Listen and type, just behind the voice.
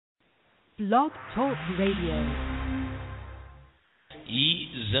Blog Talk Radio.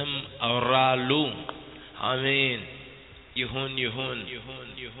 ይዘምራሉ። አሜን። ይሁን።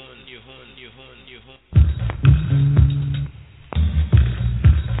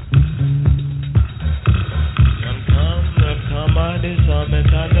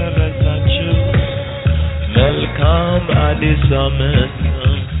 መልካም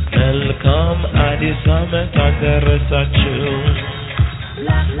አዲስ ዓመት አደረሳችሁ።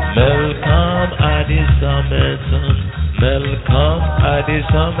 መልካም አዲስ ዓመት አደረሳችሁ። መልካም አዲስ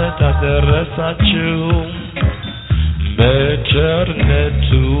ዓመት አደረሳችሁ። በቸርነቱ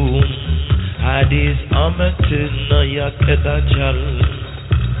አዲስ ዓመትን ያቀዳጃል።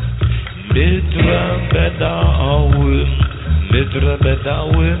 ምድረ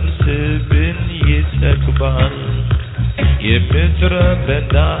በዳውም ስብን ይጠግባል። የምድረ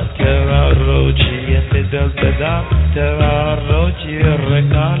በዳ ተራሮች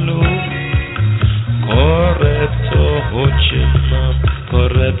ይረጋሉ።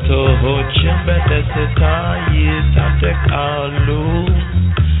 ኮረብቶችም በደስታ ይታጠቃሉ።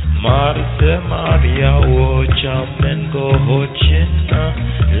 ማር ሰማርያዎች መንጎችና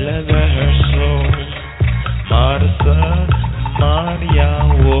ለበርሶ ማር ሰማርያዎች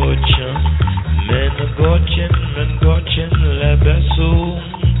መንጎችን ለበሱ።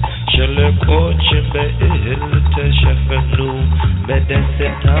 ሸለቆችን በእህል ተሸፈኑ።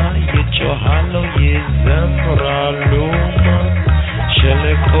 በደስታ ይጮሃሉ ይዘምራሉ።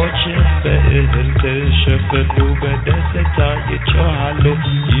 ሸለቆችን በእህል ተሸፈኑ። በደስታ ይጮሃሉ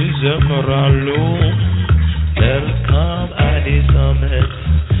ይዘምራሉ። መልካም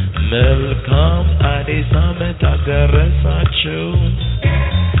አዲስ ዓመት አደረሳችሁ።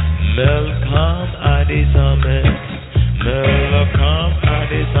 መልካም አዲስ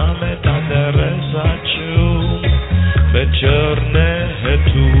ዓመት አደረሳችሁ።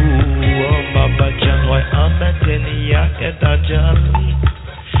 በቸርነቱ አባባቻ ሆይ ዓመትን ያቀዳጃል።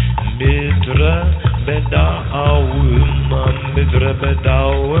 ምድረ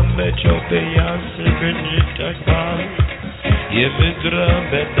በዳውም በኢትዮጵያ ስብን ይጠግባል። የምድረ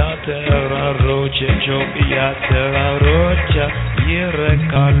በዳ ተራሮች የኢትዮጵያ ተራሮች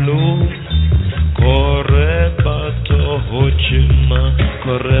ይረካሉ።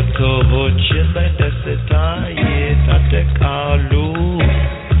 ኮረብቶችም በደስታ ይታጠቃሉ።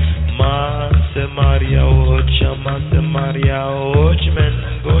 ማሰማርያዎች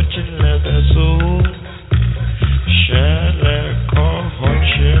መንጎችን ለበሱ።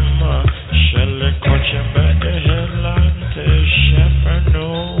 ሸለቆችም በእህል ተሸፈኑ።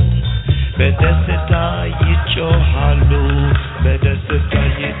 በደስታ ይጮሃሉ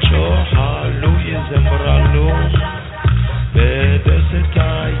ይዘምራሉ። በደስታ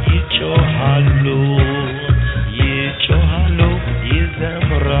ይጮሃሉ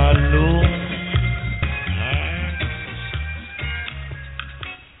ይዘምራሉ።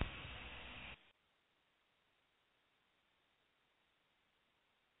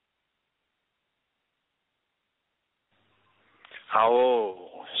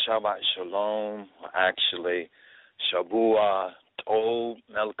 Shabbat Shalom, actually, Shabua Tov,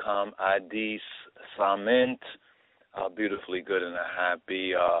 Melkam Adis Sament, beautifully good and a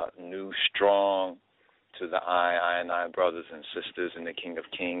happy new strong to the I and I brothers and sisters in the King of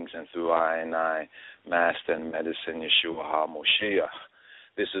Kings and through I and I Master and Medicine Yeshua HaMoshiach.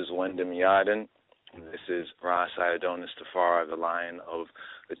 This is Wyndham Yarden. This is Ras Adonis Tafari, the Lion of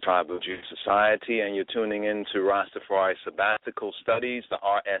the Tribe of Judah Society, and you're tuning in to Rastafari Sabbatical Studies, the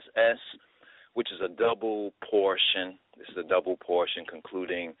RSS, which is a double portion. This is a double portion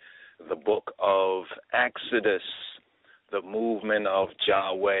concluding the book of Exodus, the movement of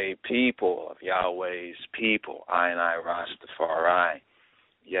Yahweh's people, I and I Rastafari,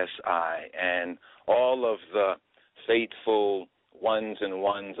 yes I, and all of the faithful ones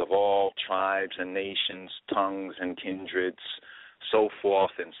of all tribes and nations, tongues and kindreds, so forth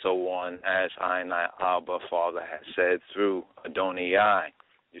and so on, as I and I, Abba, Father, has said through Adonai,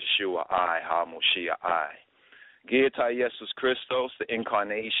 Yeshua I, HaMoshiach I. Gita Jesus Christos, the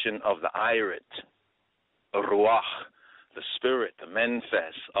incarnation of the Irit, the Ruach, the Spirit, the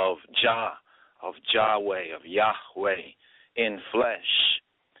Menfes of Yahweh, of Yahweh in flesh,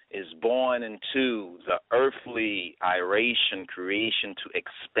 is born into the earthly creation to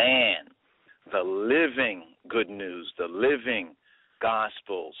expand the living good news, the living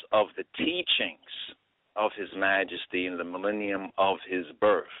gospels of the teachings of His Majesty in the millennium of His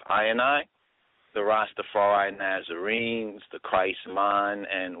birth. I and I, the Rastafari Nazarenes, the Christman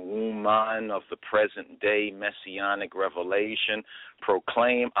and Woman of the present day Messianic revelation,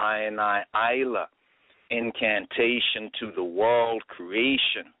 proclaim I and I Isla incantation to the world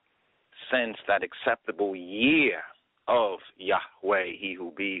creation, since that acceptable year of Yahweh, he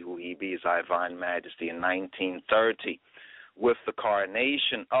who he be, his divine majesty, in 1930, with the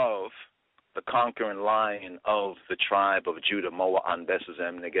coronation of the conquering lion of the tribe of Judah, Moa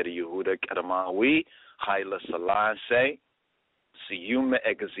Anbesazem Negedi Yehuda Kedamawi, Haile Selassie, Siyume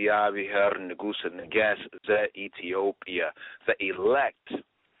Egaziavi Her Negusa Neges Ze Ethiopia, the elect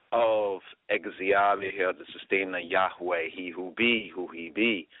of Egaziavi Her, the sustainer Yahweh, he who he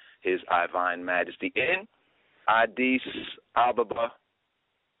be, his divine majesty, in Addis Ababa,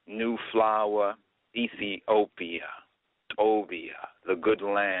 New Flower, Ethiopia, Tobia, the good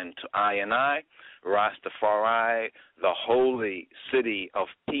land to I and I, Rastafari, the holy city of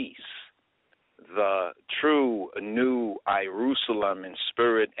peace, the true new Jerusalem in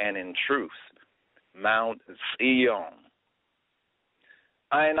spirit and in truth, Mount Zion.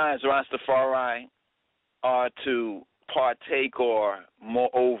 I and I as Rastafari are to partake or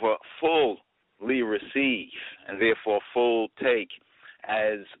moreover fully receive and therefore full take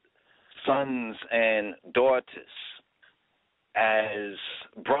as sons and daughters, as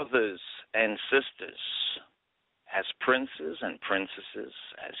brothers and sisters, as princes and princesses,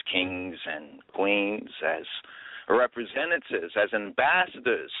 as kings and queens, as representatives, as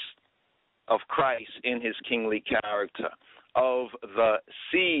ambassadors of Christ in his kingly character, of the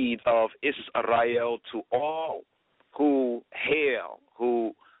seed of Israel, to all who hail,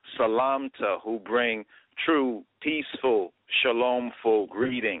 who salamta, who bring true, peaceful, shalomful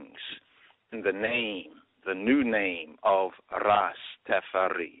greetings in the name, the new name of Ras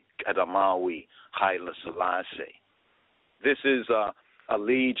Teferi Kedamawi Haile Selassie. This is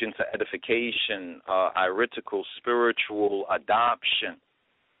allegiance to edification, iritical spiritual adoption,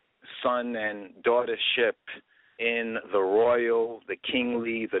 son and daughtership in the royal, the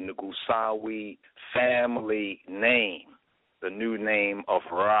kingly, the Nugusawi family name, the new name of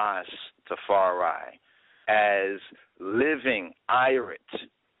Ras Tefari, as living irit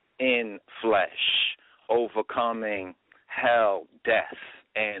in flesh, overcoming hell, death,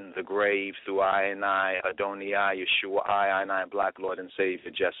 and the grave through I and I, Adonai, Yeshua, I and I, Black Lord and Savior,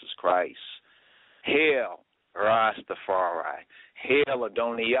 Jesus Christ. Hail, Rastafari. Hail,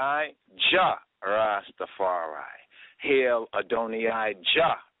 Adonai, Jah, Rastafari. Hail, Adonai,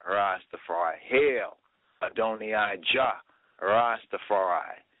 Jah, Rastafari. Hail, Adonai, Jah,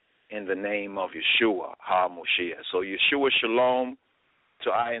 Rastafari. In the name of Yeshua, HaMoshiach. So Yeshua Shalom to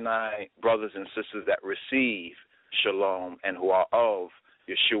I and I, brothers and sisters that receive Shalom and who are of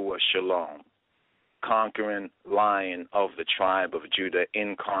Yeshua Shalom, conquering lion of the tribe of Judah,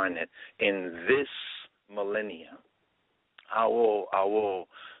 incarnate in this millennium. Awol.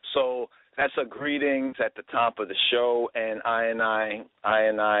 So that's a greetings at the top of the show, and I and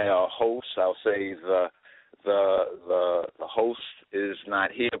I are hosts. I'll say the host is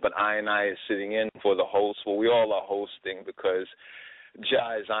not here, but I and I is sitting in for the host. Well, we all are hosting because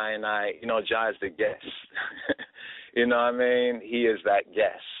Jah is I and I, Jah is the guest. You know what I mean? He is that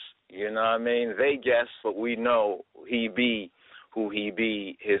guest. You know what I mean? They guess, but we know he be who he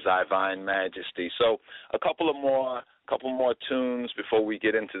be, his divine majesty. So a couple more tunes before we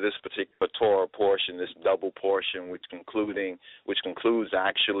get into this particular Torah portion, this double portion, which concludes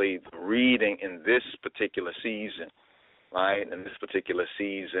actually the reading in this particular season, right? In this particular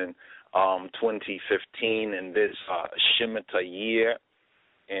season, 2015, in this Shemitah year,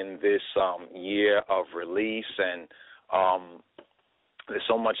 in this year of release, and there's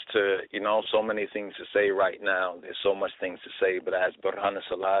so much to, so many things to say right now. There's so much things to say, but as Haile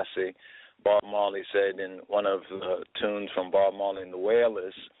Selassie, Bob Marley said in one of the tunes from Bob Marley and the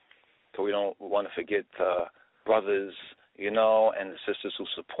Wailers, so we don't want to forget the brothers, and the sisters who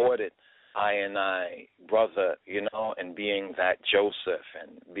supported I and I, brother, and being that Joseph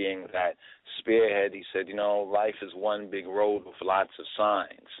and being that spearhead. He said, life is one big road with lots of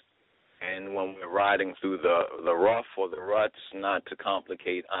signs. And when we're riding through the rough or the ruts, not to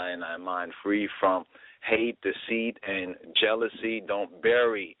complicate I and I mind, free from hate, deceit, and jealousy, don't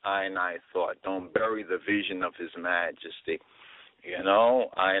bury I and I thought. Don't bury the vision of his majesty.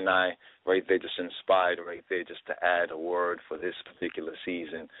 I and I right there just inspired right there just to add a word for this particular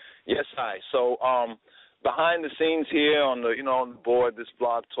season. Yes, So behind the scenes here on the on the board, this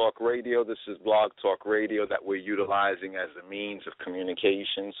Blog Talk Radio. This is Blog Talk Radio that we're utilizing as a means of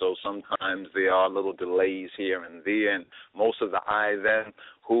communication. So sometimes there are little delays here and there, and most of the I them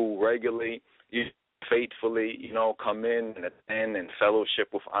who regularly, faithfully, come in and attend and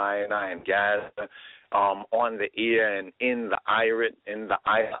fellowship with I and gather on the ear and in the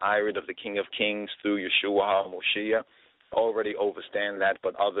irit of the King of Kings through Yeshua HaMoshiach. already understand that,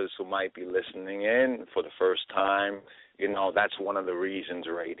 but others who might be listening in for the first time, that's one of the reasons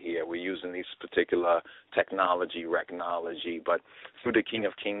right here. We're using these particular technology, but through the King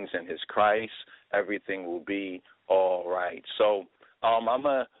of Kings and his Christ, everything will be all right. So I'm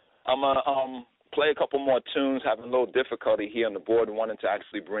gonna play a couple more tunes. Having a little difficulty here on the board. Wanted to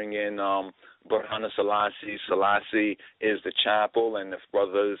actually bring in Burhana Selassie. Selassie is the chapel, and the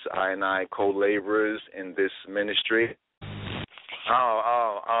brothers, I and I, co-laborers in this ministry.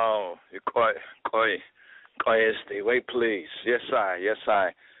 Wait, please. Yes,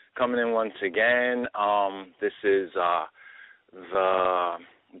 I. Coming in once again. This is the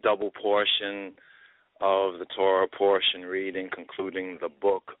double portion of the Torah portion reading, concluding the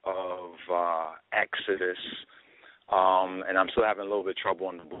book of Exodus. And I'm still having a little bit of trouble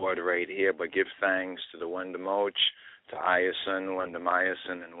on the board right here, but give thanks to the Wendem Och, to Ayason, Wendem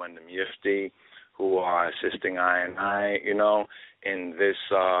Ayason, and Wendem Yifty, who are assisting I and I, in this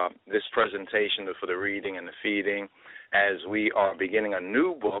presentation for the reading and the feeding, as we are beginning a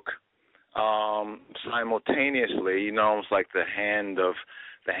new book simultaneously. It's like the hand of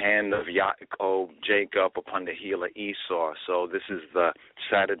Jacob upon the heel of Esau. So this is the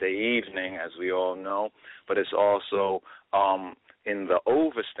Saturday evening, as we all know, but it's also in the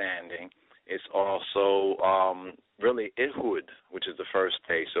overstanding. It's also really Ehud, which is the first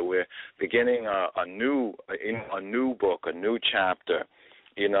day. So we're beginning a new book, a new chapter,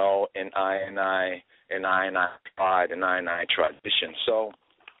 in I and I pride and I and I tradition. So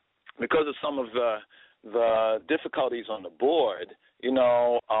because of some of the difficulties on the board,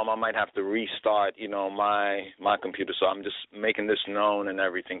 I might have to restart, my computer. So I'm just making this known and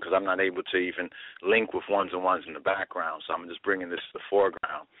everything because I'm not able to even link with ones and ones in the background. So I'm just bringing this to the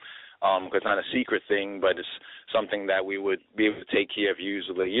foreground. Because it's not a secret thing, but it's something that we would be able to take care of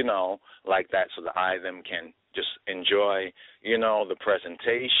usually, like that, so that them can just enjoy, the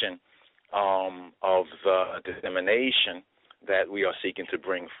presentation of the dissemination that we are seeking to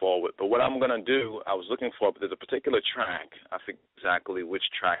bring forward. But what I'm going to do, I was looking for, but there's a particular track, I forget exactly which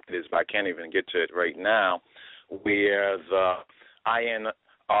track it is, but I can't even get to it right now, where the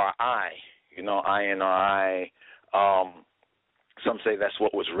INRI, INRI, some say that's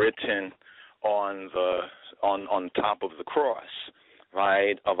what was written on top of the cross,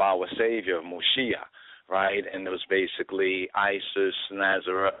 right, of our Savior, Moshiach, right? And it was basically Isis,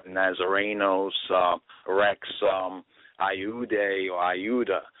 Nazarenos, Rex, Iude or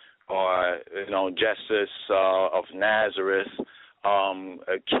Iuda, or, Jesus of Nazareth,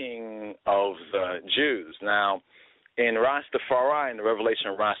 a king of the Jews. Now, in Rastafari, in the revelation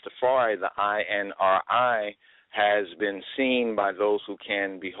of Rastafari, the INRI has been seen by those who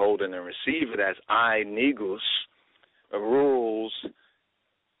can behold and receive it as Negus rules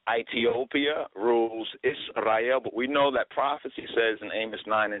Ethiopia, rules Israel. But we know that prophecy says in Amos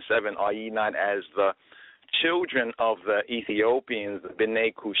 9:7, are ye not as the children of the Ethiopians, the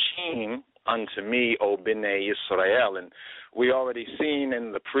B'nai Kushim, unto me, O B'nai Israel? And we already seen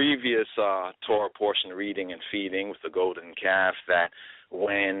in the previous Torah portion reading and feeding with the golden calf that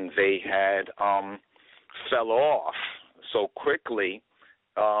when they had fell off so quickly,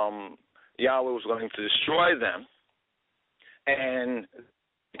 Yahweh was going to destroy them and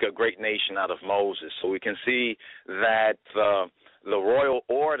make a great nation out of Moses. So we can see that the royal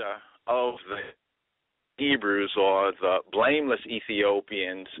order of the Hebrews, or the blameless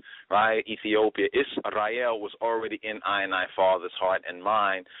Ethiopians, right? Ethiopia, Israel, was already in I and I Father's heart and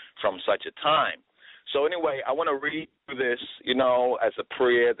mind from such a time. So anyway, I want to read through this, as a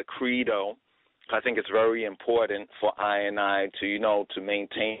prayer, the credo. I think it's very important for I and I to, to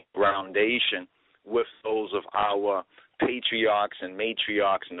maintain foundation with those of our patriarchs and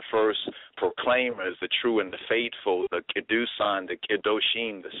matriarchs and the first proclaimers, the true and the faithful, the Kedusan, the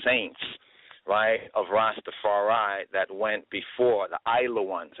Kedoshim, the saints, right, of Rastafari that went before, the Isla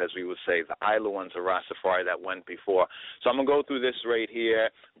ones, as we would say, the Isla ones of Rastafari that went before. So I'm going to go through this right here,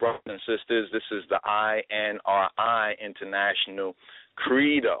 brothers and sisters. This is the INRI International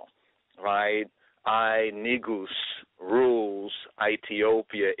Credo, right? Negus rules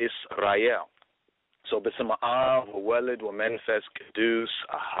Ethiopia, Israel. So B'Shem Ha'av, Wa'Weled, Wa'Menfes, Kedus,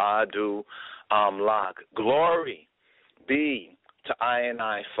 Ahadu, Amlak. Glory be to I and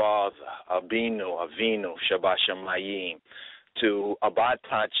I Father, Abinu, Avinu, Shabbat Shemayim, to Abad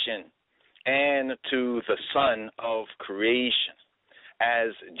Tachin, and to the Son of creation, as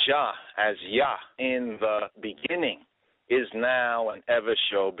Jah, as Yah, in the beginning, is now and ever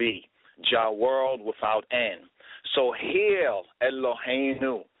shall be, Jah, world without end. So hail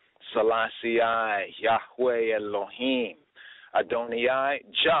Eloheinu, Selassie, Yahweh Elohim, Adonai,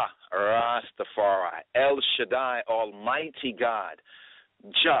 Jah Rastafari. El Shaddai, Almighty God.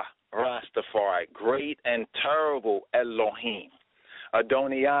 Jah Rastafari, great and terrible Elohim.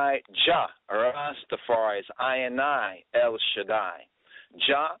 Adonai, Jah Rastafari is I and I, El Shaddai.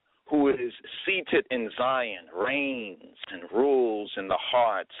 Jah, who is seated in Zion, reigns and rules in the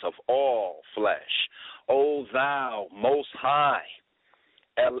hearts of all flesh. O thou most high,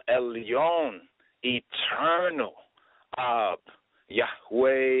 El Elyon, eternal, Ab,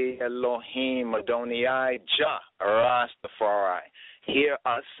 Yahweh Elohim, Adonai, Jah Rastafari. Hear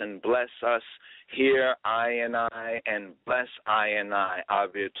us and bless us. Hear I and bless I,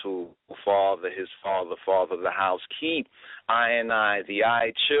 Abitu, Father, his father, Father of the house. Keep I, the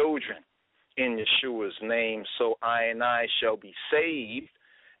I children, in Yeshua's name, so I shall be saved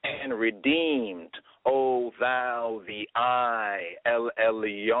and redeemed. O thou, the I, El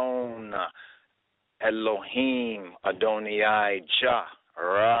Elyon, Elohim, Adonai, Jah,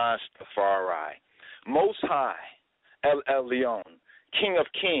 Rastafari. Most High, El Elyon, King of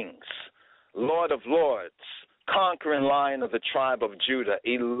Kings, Lord of Lords, conquering Lion of the tribe of Judah,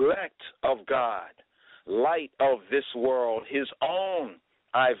 elect of God, light of this world, his own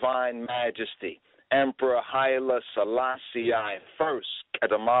divine majesty, Emperor Haile Selassie I, first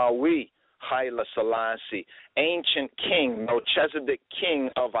Kedamawi Haile Selassie, ancient king, Melchizedek, king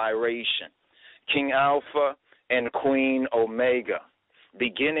of Iration, King Alpha and Queen Omega,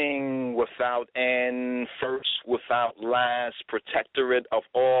 beginning without end, first without last, protectorate of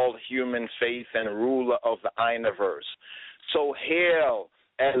all human faith and ruler of the universe. So hail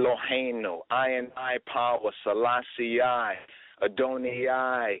Eloheinu, I power, Selassie I,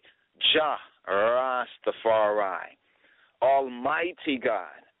 Adonai, Jah Rastafari, Almighty God,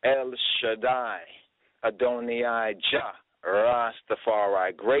 El Shaddai, Adonai, Jah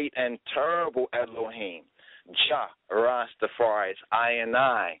Rastafari, great and terrible Elohim, Jah Rastafari is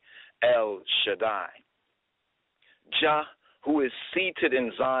I, El Shaddai. Jah, who is seated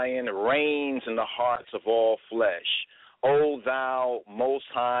in Zion, reigns in the hearts of all flesh. O thou most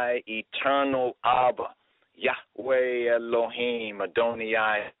high, eternal Abba, Yahweh Elohim,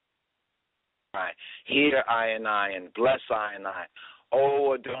 Adonai, hear I and bless I.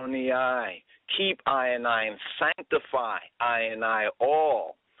 O Adonai, keep I and sanctify I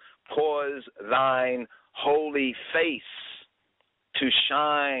all. Cause thine holy face to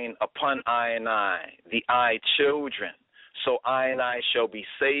shine upon I, the I children, so I shall be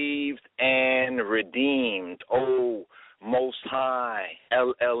saved and redeemed. O Most High,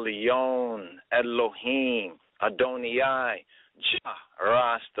 El Elyon, Elohim, Adonai, Jah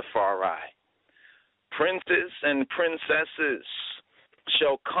Rastafari. Princes and princesses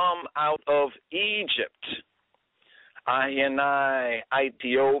shall come out of Egypt. I,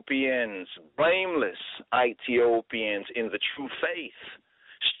 Ethiopians, blameless Ethiopians in the true faith,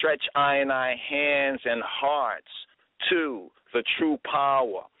 stretch I hands and hearts to the true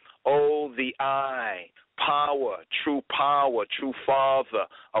power. Oh, the I, power, true Father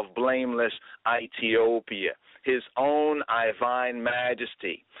of blameless Ethiopia, his own divine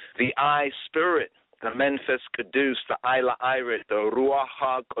majesty, the I Spirit, the Memphis Kadus, the Ila Irit, the Ruach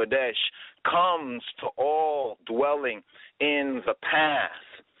HaKodesh, comes to all dwelling in the path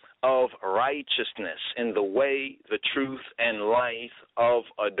of righteousness, in the way, the truth, and life of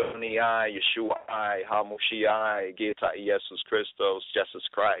Adonai, Yeshua, HaMoshiach, Geta Jesus Christos, Jesus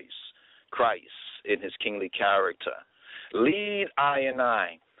Christ in his kingly character. Lead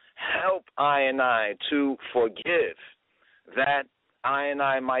I, help I to forgive, that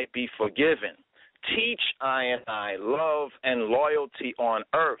I might be forgiven. Teach I love and loyalty on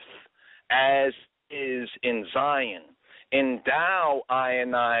earth as is in Zion. Endow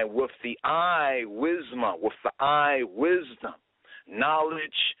I with the I wisdom,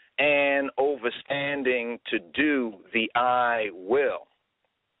 knowledge and overstanding to do the I will.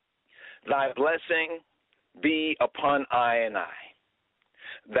 Thy blessing be upon I,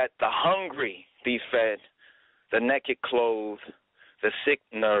 that the hungry be fed, the naked clothed, the sick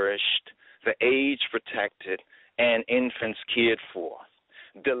nourished, the aged protected, and infants cared for.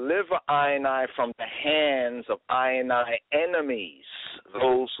 Deliver I from the hands of I enemies,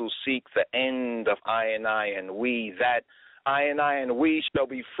 those who seek the end of I and we, that I and we shall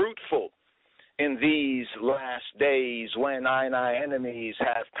be fruitful in these last days when I enemies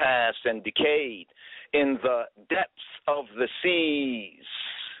have passed and decayed in the depths of the seas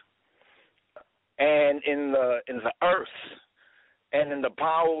and in the earth and in the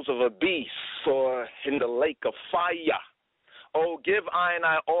bowels of a beast or in the lake of fire. Oh, give I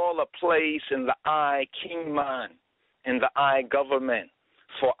all a place in the I kingman, in the I government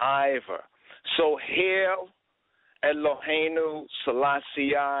forever. So hail Eloheinu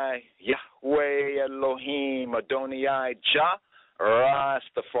Selassie, Yahweh Elohim Adonai Jah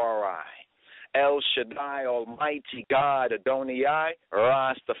Rastafari. El Shaddai, Almighty God, Adonai,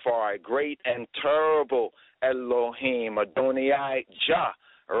 Rastafari, great and terrible Elohim, Adonai, Jah,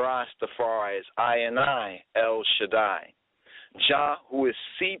 Rastafari is I and I, El Shaddai. Jah, who is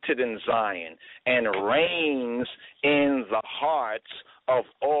seated in Zion and reigns in the hearts of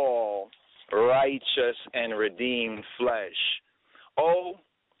all righteous and redeemed flesh. O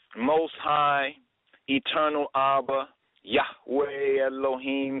Most High, Eternal Abba, Yahweh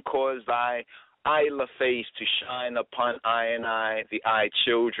Elohim, cause thy Isla face to shine upon I and I, the I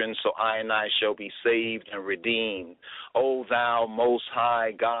children, so I and I shall be saved and redeemed. O thou Most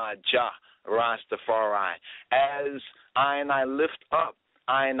High God, Jah, Rastafari, as I and I lift up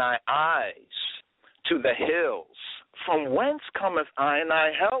I and I eyes to the hills, from whence cometh I and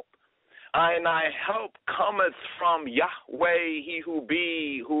I help? I and I help cometh from Yahweh, he who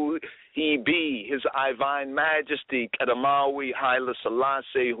he be, his divine majesty, Kadamawi Haile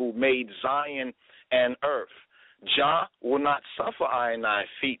Selassie, who made Zion and earth. Jah will not suffer I and I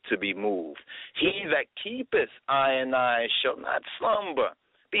feet to be moved. He that keepeth I and I shall not slumber.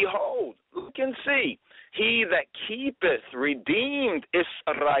 Behold, look and see. He that keepeth redeemed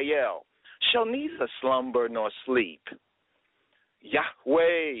Israel shall neither slumber nor sleep.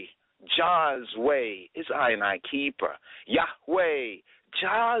 Yahweh, Jah's way is I and I keeper. Yahweh,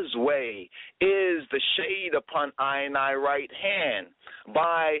 Jah's way is the shade upon I and I right hand.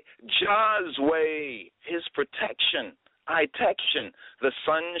 By Jah's way, his protection, the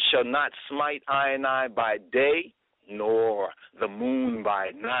sun shall not smite I and I by day, nor the moon by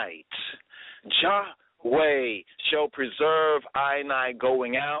night. Yahweh shall preserve I and I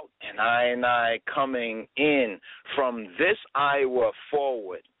going out, and I and I coming in from this hour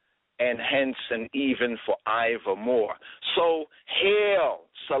forward, and hence and even for evermore. So hail,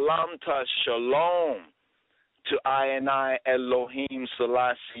 salamta, shalom to I and I, Elohim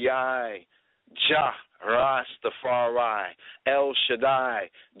Selassie, Jah Rastafari, El Shaddai,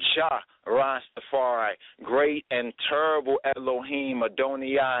 Jah Rastafari, great and terrible Elohim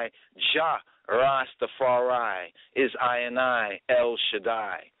Adonai, Jah Rastafari is I and I, El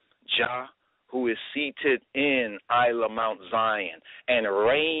Shaddai, Jah, who is seated in Isla Mount Zion and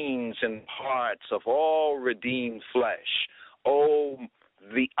reigns in hearts of all redeemed flesh. O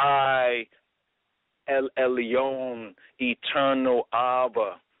the I, El Elyon, eternal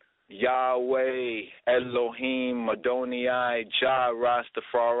Abba, Yahweh, Elohim, Adonai, Jah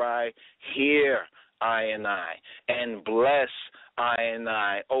Rastafari, hear I and bless I and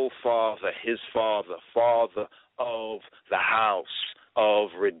I, O Father, his Father, Father of the house of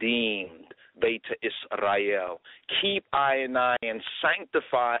redeemed, Beta Israel. Keep I and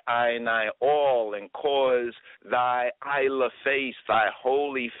sanctify I and I all, and cause thy Isla face, thy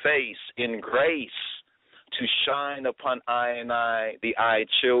holy face in grace to shine upon I and I, the I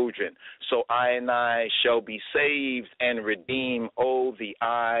children, so I and I shall be saved and redeemed. O the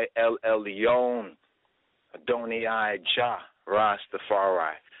I, El Elyon, Adonai, Jah,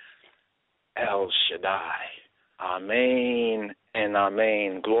 Rastafari, El Shaddai. Amen and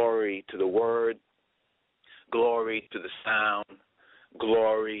amen. Glory to the word, glory to the sound,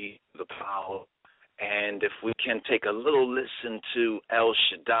 glory to the power. And if we can take a little listen to El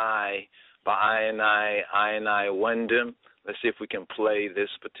Shaddai by I and I Wyndham. Let's see if we can play this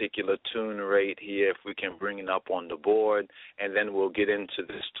particular tune right here, if we can bring it up on the board, and then we'll get into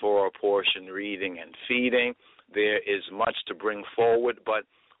this Torah portion, reading and feeding. There is much to bring forward, but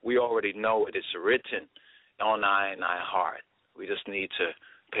we already know it is written on I and I heart. We just need to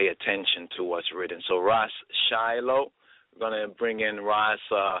pay attention to what's written. So Ras Shiloh, we're going to bring in Ras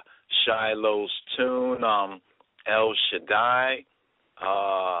Shiloh's tune, El Shaddai.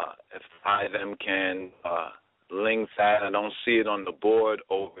 If I them can link that. I don't see it on the board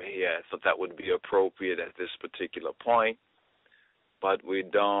over here. I thought that would be appropriate at this particular point, but we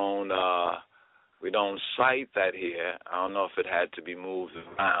don't cite that here. I don't know if it had to be moved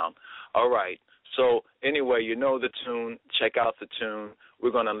around. All right. So anyway, you know the tune. Check out the tune.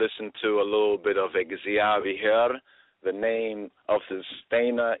 We're going to listen to a little bit of Egziavi here, the name of the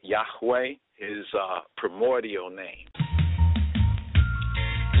sustainer, Yahweh, his primordial name.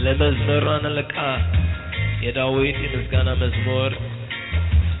 ለመዝመራን ለቃ የዳዊት የምስጋና መዝሙር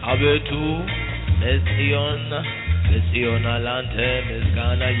አቤቱ ለጽዮን ላንተ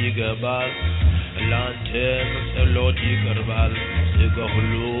ምስጋና ይገባል ላንተ ጸሎት ይቀርባል ስጋ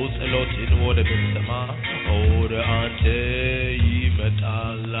ሁሉ ጸሎትን ወደምትሰማ ወደ አንተ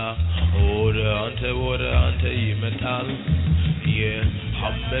ይመጣል ወደ አንተ ይመጣል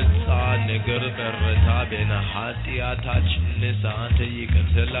አመፃ ነገር በረታ በኃጢአታችን አንተ ይቅር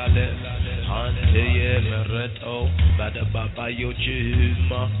ትላለህ አንተ የመረጠው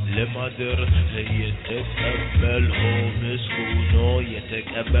በአደባባዮችህማ ለማደር የተቀበልኸው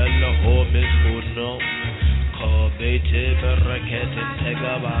ምስጉን ነው ከቤት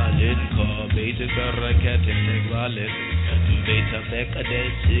በረከት እንገባለን ቤተ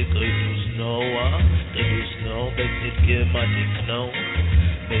መቅደስ ቅዱስ ነው በጽድቅ ማድረግ ነው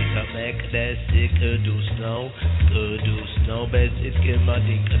ቤተ መቅደስ ቅዱስ ነው በጽድቅ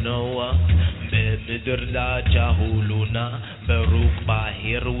ማድረግ ነው በምድር ዳርቻ ሁሉና በሩቅ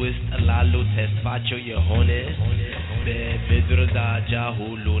ባህር ውስጥ ላሉ ተስፋቸው የሆነ በምድር ዳርቻ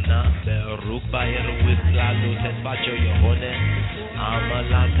ሁሉና በሩቅ ባህር ውስጥ ላሉ ተስፋቸው የሆነ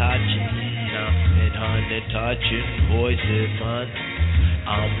አምላካችንና መድኃኒታችን ሆይ ስማን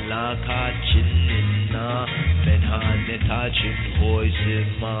አምላካችንና መድኃኒታችን ሆይ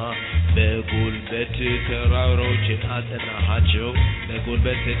ስማ በጉልበት ተራሮችን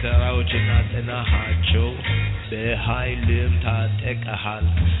አጸናሃቸው በኃይልም ታጥቀሃል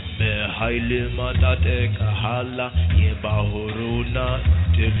የባህሩና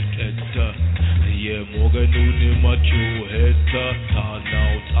ጥልቀት የሞገዱን ጩኸት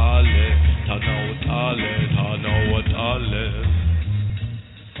ታናውጣለህ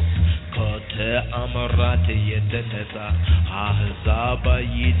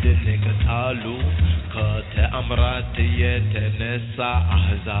ከተአምራት የተነሳ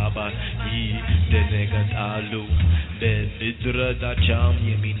አሕዛብ ይደነግጣሉ በምድር ዳርቻም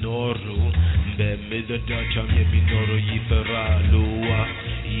የሚኖሩ ይፈራሉ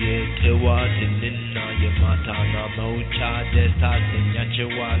የጠዋትንና የማታና መውጫ ደስታ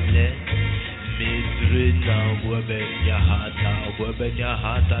ታሰኛቸዋለህ ምድርና ጎበኛሃታ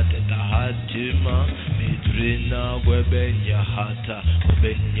ጠጣሃትማ ምድርና ጎበኛሃታ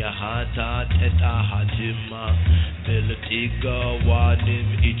ጠጣሃትማ ብልጥግናዋንም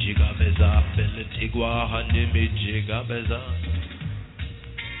እጅግ አበዛ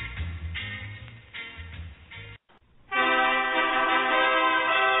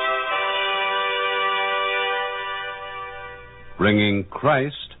Bringing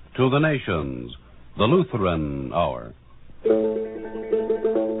Christ to the nations, the Lutheran Hour.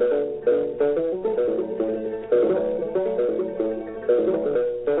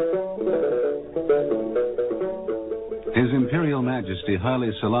 His Imperial Majesty Haile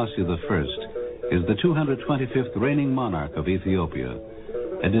Selassie I is the 225th reigning monarch of Ethiopia,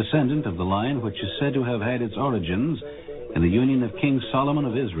 a descendant of the line which is said to have had its origins in the union of King Solomon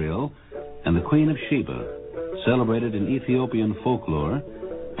of Israel and the Queen of Sheba, celebrated in Ethiopian folklore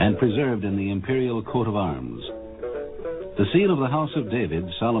and preserved in the imperial coat of arms. The seal of the House of David,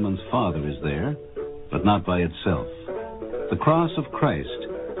 Solomon's father, is there, but not by itself. The cross of Christ,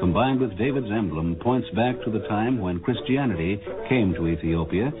 combined with David's emblem, points back to the time when Christianity came to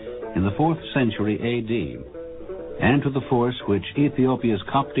Ethiopia in the 4th century A.D., and to the force which Ethiopia's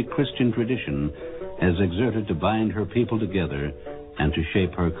Coptic Christian tradition has exerted to bind her people together and to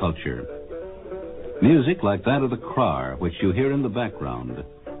shape her culture. Music like that of the krar, which you hear in the background,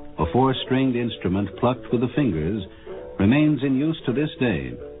 a 4-stringed instrument plucked with the fingers, remains in use to this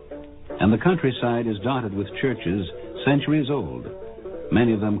day, and the countryside is dotted with churches centuries old,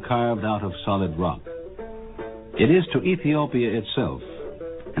 many of them carved out of solid rock. It is to Ethiopia itself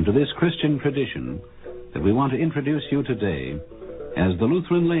and to this Christian tradition that we want to introduce you today as the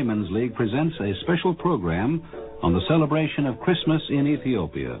Lutheran Laymen's League presents a special program on the celebration of Christmas in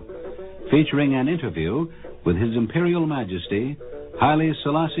Ethiopia, featuring an interview with His Imperial Majesty Haile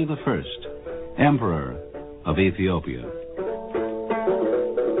Selassie I, Emperor of Ethiopia.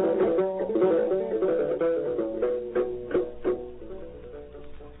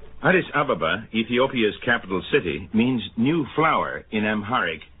 Addis Ababa, Ethiopia's capital city, means new flower in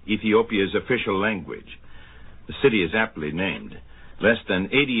Amharic, Ethiopia's official language. The city is aptly named. Less than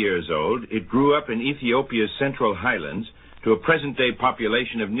 80 years old, it grew up in Ethiopia's central highlands to a present-day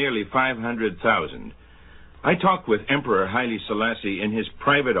population of nearly 500,000. I talked with Emperor Haile Selassie in his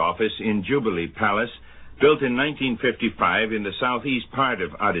private office in Jubilee Palace, built in 1955 in the southeast part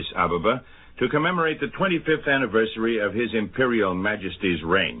of Addis Ababa, to commemorate the 25th anniversary of His Imperial Majesty's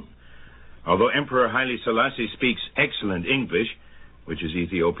reign. Although Emperor Haile Selassie speaks excellent English, which is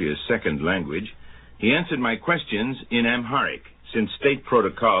Ethiopia's second language, he answered my questions in Amharic, since state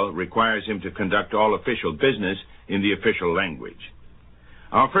protocol requires him to conduct all official business in the official language.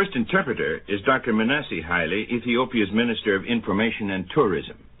 Our first interpreter is Dr. Manasseh Haile, Ethiopia's Minister of Information and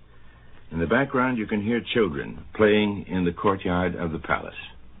Tourism. In the background, you can hear children playing in the courtyard of the palace.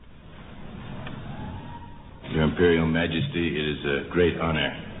 Your Imperial Majesty, it is a great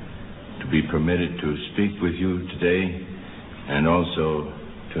honor to be permitted to speak with you today and also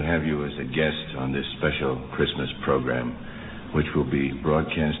to have you as a guest on this special Christmas program, which will be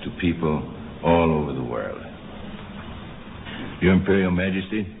broadcast to people all over the world. Your Imperial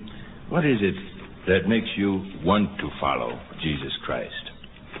Majesty, what is it that makes you want to follow Jesus Christ?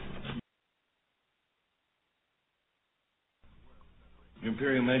 Your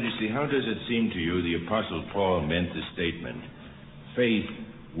Imperial Majesty, how does it seem to you the Apostle Paul meant the statement, faith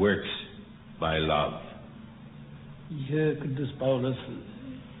works by love? ቅዱስ ጳውሎስ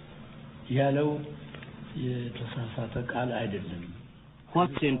ያለው የተሳሳተ ቃል አይደለም. What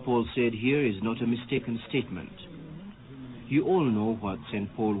St. Paul said here is not a mistaken statement. You all know what St.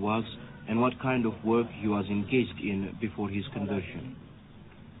 Paul was and what kind of work he was engaged in before his conversion.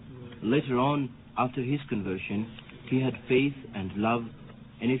 Later on, after his conversion, he had faith and love,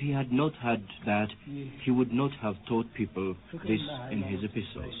 and if he had not had that, he would not have taught people this in his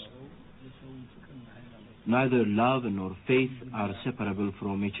epistles. Neither love nor faith are separable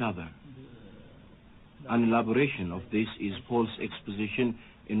from each other. An elaboration of this is Paul's exposition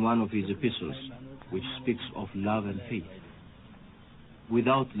in one of his epistles, which speaks of love and faith.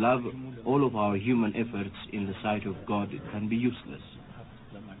 Without love, all of our human efforts in the sight of God can be useless.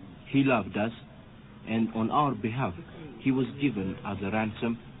 He loved us, and on our behalf, he was given as a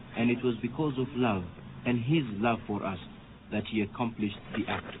ransom, and it was because of love and his love for us that he accomplished the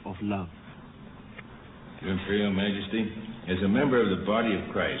act of love. Your Imperial Majesty, as a member of the body of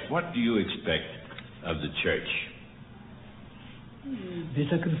Christ, what do you expect of the Church?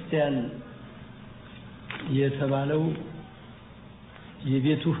 ቤተ ክርስቲያን የተባለው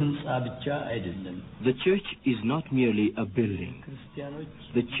የቤቱ ህንጻ ብቻ አይደለም. The Church is not merely a building.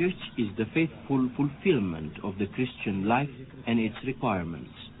 The Church is the faithful fulfillment of the Christian life and its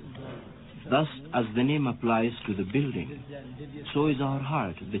requirements. Thus, as the name applies to the building, so is our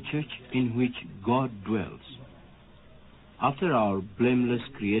heart, the church in which God dwells. After our blameless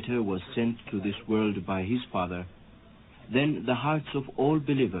Creator was sent to this world by his Father, then the hearts of all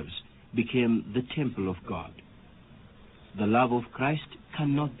believers became the temple of God. The love of Christ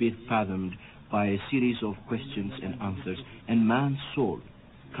cannot be fathomed by a series of questions and answers, and man's soul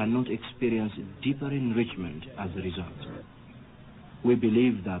cannot experience deeper enrichment as a result. We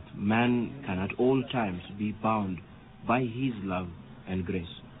believe that man can at all times be bound by his love and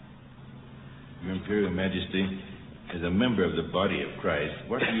grace. Your Imperial Majesty, as a member of the body of Christ,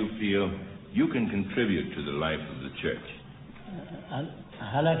 what do you feel you can contribute to the life of the Church?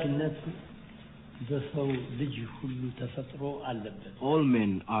 All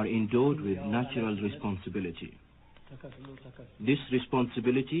men are endowed with natural responsibility. This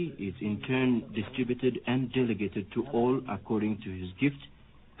responsibility is in turn distributed and delegated to all according to his gift,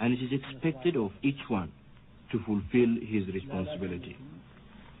 and it is expected of each one to fulfill his responsibility.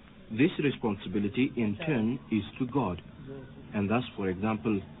 This responsibility in turn is to God, and thus, for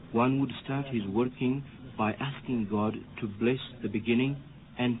example, one would start his working by asking God to bless the beginning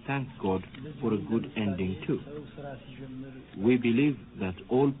and thank God for a good ending too. We believe that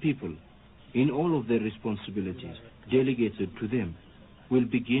all people, in all of their responsibilities delegated to them, will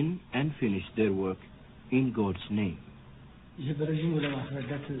begin and finish their work in God's name.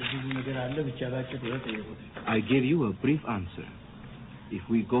 I gave you a brief answer. If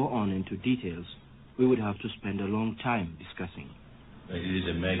we go on into details, we would have to spend a long time discussing. It is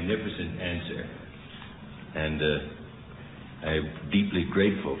a magnificent answer, and I'm deeply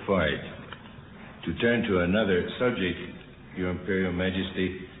grateful for it. To turn to another subject, Your Imperial Majesty,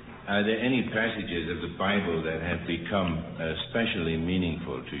 are there any passages of the Bible that have become especially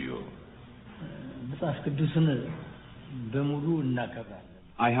meaningful to you?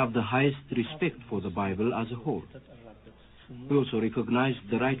 I have the highest respect for the Bible as a whole. We also recognize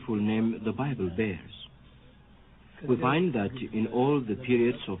the rightful name the Bible bears. We find that in all the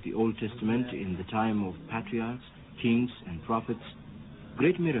periods of the Old Testament, in the time of patriarchs, kings, and prophets,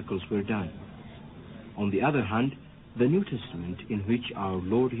 great miracles were done. On the other hand, the New Testament, in which our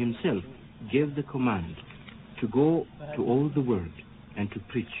Lord himself gave the command to go to all the world and to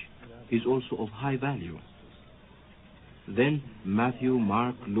preach, is also of high value. Then Matthew,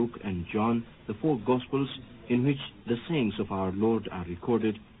 Mark, Luke, and John, the four Gospels, in which the sayings of our Lord are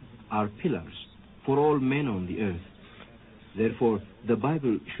recorded, are pillars for all men on the earth. Therefore, the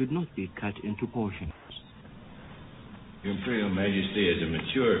Bible should not be cut into portions. Your Imperial Majesty, as a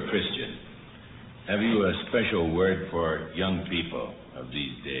mature Christian, have you a special word for young people of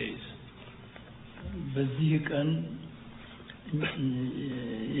these days? በዚህ ቀን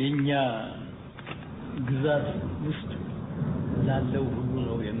የኛ ግዛት ውስጥ ላለው ሁሉ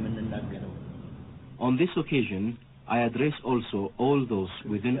ነው የምንናገረው. On this occasion, I address also all those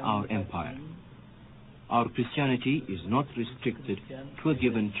within our empire. Our Christianity is not restricted to a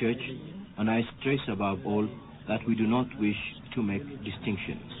given church, and I stress above all that we do not wish to make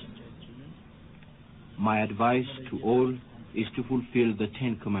distinctions. My advice to all is to fulfill the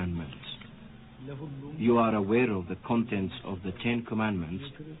 10 Commandments. You are aware of the contents of the 10 Commandments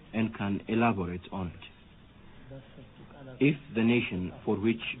and can elaborate on it. If the nation for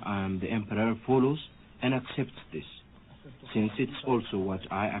which I am the emperor follows and accepts this, since it's also what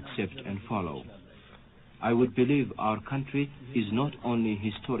I accept and follow, I would believe our country is not only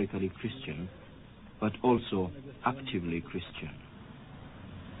historically Christian, but also actively Christian.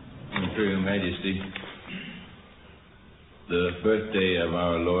 Imperial Majesty, the birthday of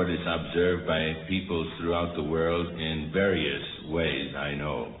our Lord is observed by peoples throughout the world in various ways, I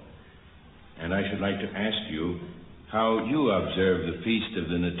know. And I should like to ask you how you observe the feast of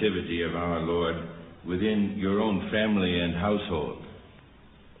the Nativity of our Lord within your own family and household.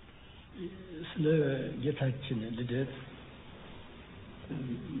 ስለ ጌታችን ልደት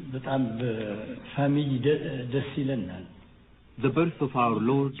በጣም በፋሚሊ ደስ ይለናል። The birth of our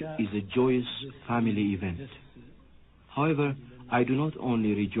Lord is a joyous family event. However, I do not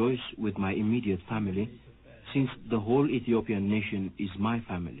only rejoice with my immediate family, since the whole Ethiopian nation is my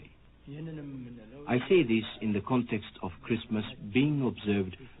family. I say this in the context of Christmas being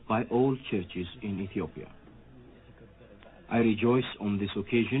observed by all churches in Ethiopia. I rejoice on this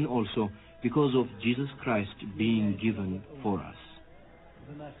occasion also because of Jesus Christ being given for us.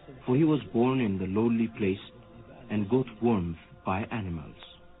 For he was born in the lowly place and got warmth by animals.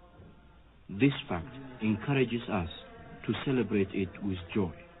 This fact encourages us to celebrate it with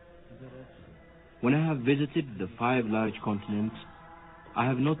joy. When I have visited the 5 large continents, I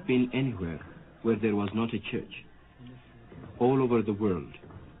have not been anywhere where there was not a church. All over the world,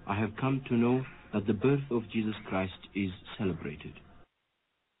 I have come to know that the birth of Jesus Christ is celebrated.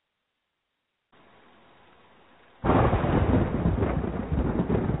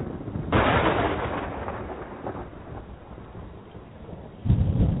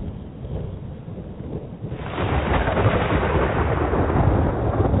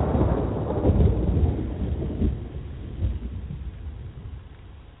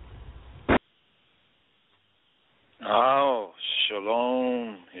 Oh, shalom,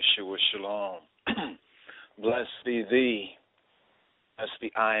 Yeshua shalom. Blessed be thee, blessed be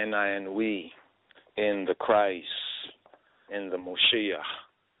I and we, in the Christ, in the Moshiach,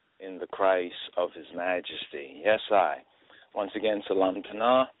 in the Christ of His Majesty. Yes, I. Once again, salam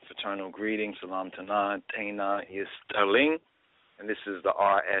tana, fraternal greetings, salam tana, tena yisterling. And this is the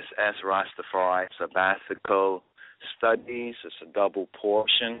RSS, Rastafari Sabbatical Studies. It's a double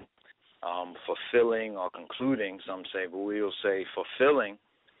portion. Fulfilling or concluding, some say, but we'll say fulfilling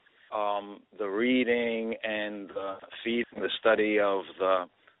the reading and the study of the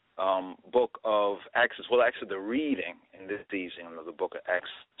book of Exodus. Well, actually, the reading in this season of the book of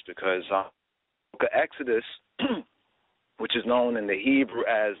Exodus, because the book of Exodus, which is known in the Hebrew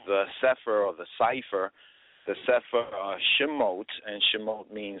as the Sefer or the Cipher, the Sefer Shemot, and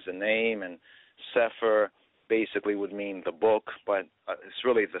Shemot means the name, and Sefer basically would mean the book, but it's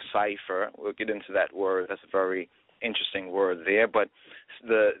really the cipher. We'll get into that word. That's a very interesting word there. But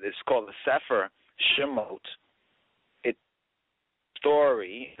it's called the Sefer Shemot. It's the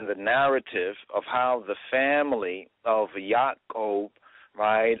story and the narrative of how the family of Yaakov,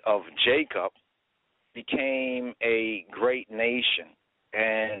 right, of Jacob, became a great nation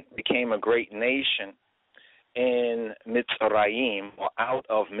and became a great nation in Mitzrayim, or out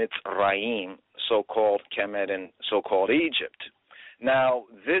of Mitzrayim, so-called Kemet and so-called Egypt. Now,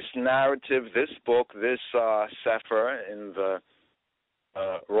 this narrative, this book, this Sefer in the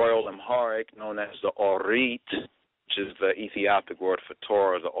Royal Amharic, known as the Orit, which is the Ethiopic word for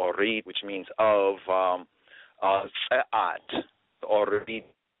Torah, the Orit, which means of Se'at, the Orit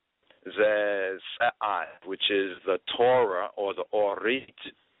Se'at, which is the Torah or the Orit,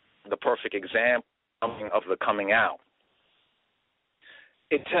 the perfect example of the coming out.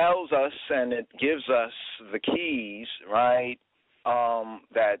 It tells us and it gives us the keys, right,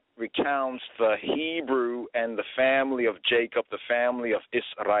 that recounts the Hebrew and the family of Jacob, the family of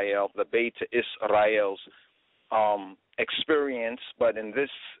Israel, the Beit Israel's experience, but in this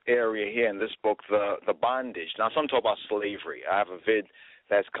area here, in this book, the bondage. Now, some talk about slavery. I have a vid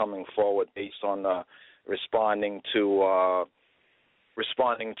that's coming forward based on responding to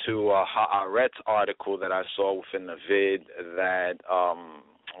Haaretz article that I saw within the vid that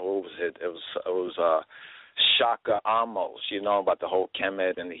what was it? It was Shaka Amos, about the whole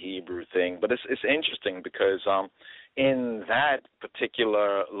Kemet and the Hebrew thing. But it's interesting because in that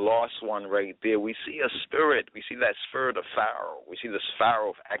particular lost one right there, we see a spirit. We see that spirit of Pharaoh. We see this Pharaoh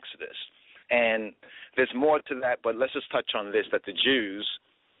of Exodus. And there's more to that, but let's just touch on this, that the Jews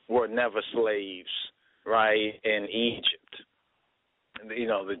were never slaves, right, in Egypt. You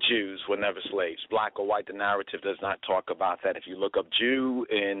know, the Jews were never slaves. Black or white, the narrative does not talk about that. If you look up Jew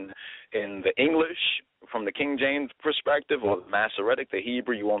in the English from the King James perspective or the Masoretic, the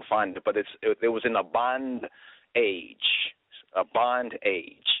Hebrew, you won't find it. But it was in a bond age,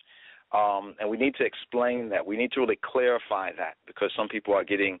 and we need to explain that. We need to really clarify that because some people are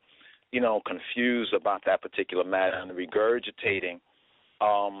getting, confused about that particular matter and regurgitating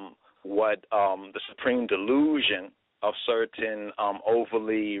what the supreme delusion of certain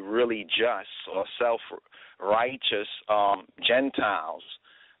overly really just or self-righteous Gentiles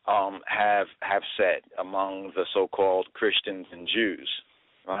have said among the so-called Christians and Jews,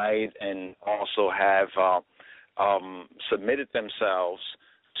 right, and also have submitted themselves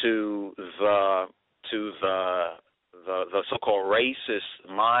to the so-called racist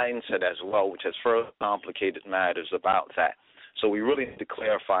mindset as well, which has further complicated matters about that. So we really need to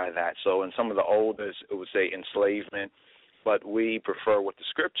clarify that. So in some of the oldest, it would say enslavement, but we prefer what the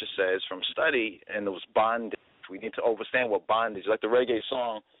scripture says from study, and it was bondage. We need to understand what bondage, like the reggae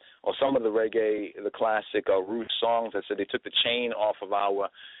song, or some of the reggae, the classic root songs that said they took the chain off of our,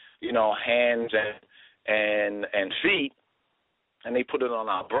 hands and feet, and they put it on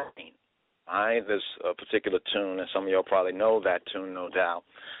our brain. All right, there's a particular tune, and some of y'all probably know that tune, no doubt.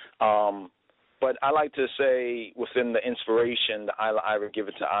 But I like to say within the inspiration, I would give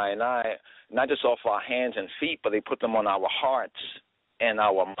it to I, not just off our hands and feet, but they put them on our hearts and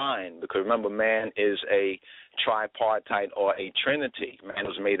our mind. Because remember, man is a tripartite or a trinity. Man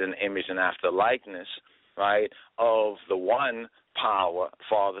was made in the image and after likeness, right, of the one power,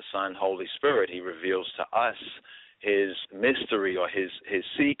 Father, Son, Holy Spirit. He reveals to us his mystery or his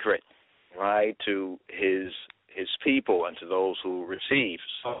secret, right, to his people and to those who receive.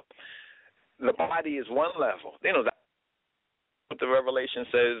 So the body is one level. That what the Revelation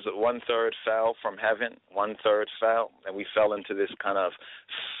says, 1/3 fell from heaven, 1/3 fell, and we fell into this kind of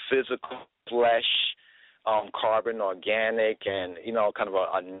physical flesh, carbon, organic, and, kind of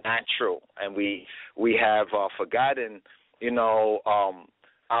a natural. And we have forgotten,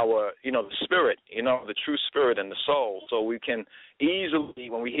 our, the spirit, the true spirit and the soul. So we can easily,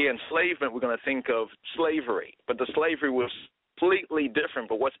 when we hear enslavement, we're going to think of slavery. But the slavery was completely different.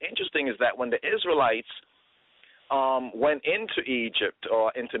 But what's interesting is that when the Israelites went into Egypt,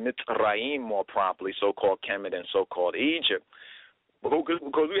 or into Mitzrayim more properly, so-called Kemet and so-called Egypt,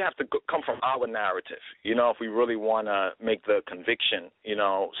 because we have to come from our narrative, if we really want to make the conviction,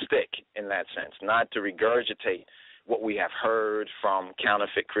 stick in that sense, not to regurgitate what we have heard from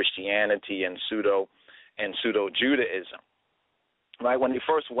counterfeit Christianity and pseudo-Judaism. Right? When they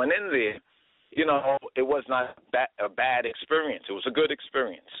first went in there, it was not a bad experience. It was a good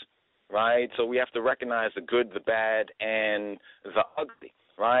experience, right? So we have to recognize the good, the bad, and the ugly,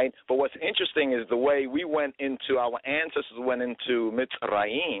 right? But what's interesting is the way our ancestors went into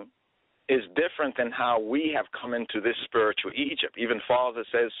Mitzrayim is different than how we have come into this spiritual Egypt. Even Father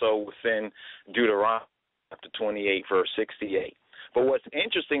says so within Deuteronomy chapter 28, verse 68. But what's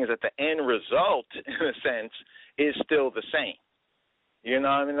interesting is that the end result, in a sense, is still the same. In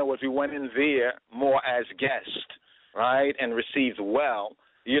other words, we went in there more as guests, right, and received well,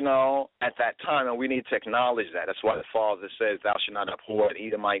 at that time, and we need to acknowledge that. That's why the Father says, thou shalt not abhor an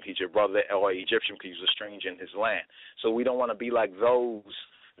Edomite, he's your brother, or Egyptian, because he's a stranger in his land. So we don't want to be like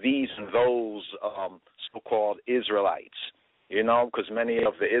these so-called Israelites, because many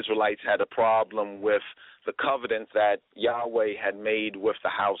of the Israelites had a problem with the covenant that Yahweh had made with the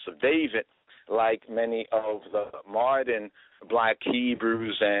house of David, like many of the modern black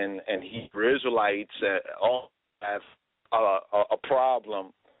Hebrews and Hebrew Israelites all have a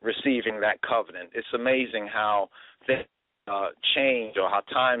problem receiving that covenant. It's amazing how things change, or how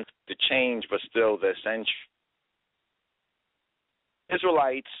times to change, but still the essential.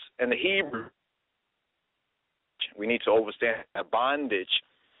 Israelites and the Hebrew, we need to understand that bondage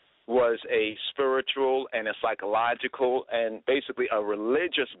was a spiritual and a psychological and basically a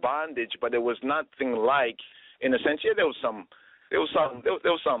religious bondage, but it was nothing like, in a sense, there was some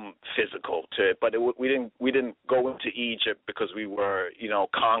physical to it, but we didn't go into Egypt because we were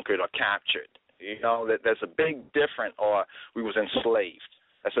conquered or captured. There's a big difference, or we was enslaved.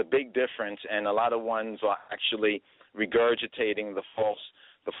 That's a big difference, and a lot of ones are actually regurgitating the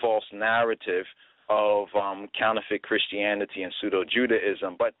false narrative of counterfeit Christianity and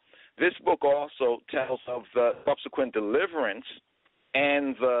pseudo-Judaism. But this book also tells of the subsequent deliverance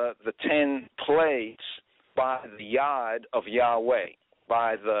and the 10 plagues by the yad of Yahweh,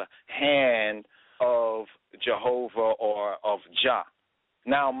 by the hand of Jehovah or of Jah.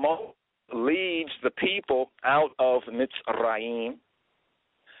 Now, Moses leads the people out of Mitzrayim,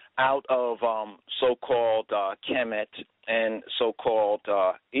 out of so-called Kemet and so-called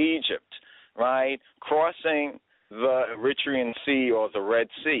Egypt, right, crossing the Eritrean Sea or the Red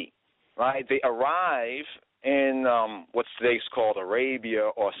Sea, right? They arrive in what's today called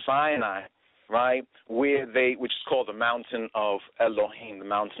Arabia or Sinai, right, which is called the mountain of Elohim, the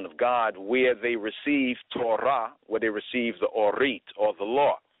mountain of God, where they receive Torah, where they receive the Orit or the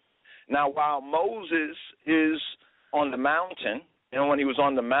law. Now, while Moses is on the mountain, when he was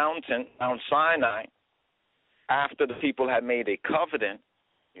on the mountain, Mount Sinai, after the people had made a covenant,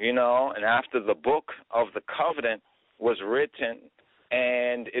 and after the book of the covenant was written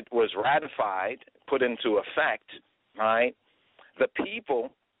and it was ratified, put into effect, right, the people,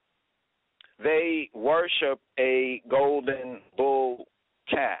 they worship a golden bull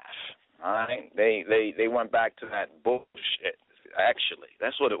calf, right? They went back to that bullshit, actually.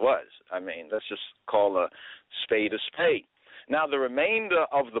 That's what it was. I mean, let's just call a spade a spade. Now, the remainder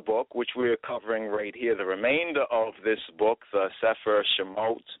of the book, which we're covering right here, the remainder of this book, the Sefer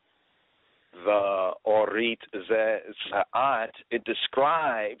Shemot, the Orit Ze'at, it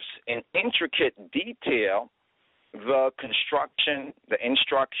describes in intricate detail the construction, the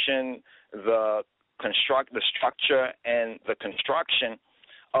instruction, the structure, and the construction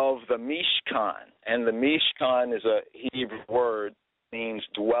of the Mishkan. And the Mishkan is a Hebrew word, means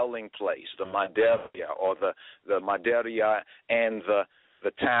dwelling place, the Maderia, or the Maderia and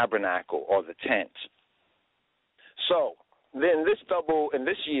the tabernacle or the tent. So then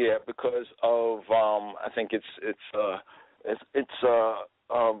this year, because of I think it's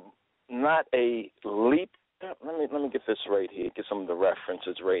not a leap. Let me get this right here. Get some of the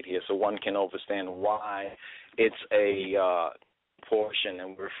references right here, so one can understand why it's a portion,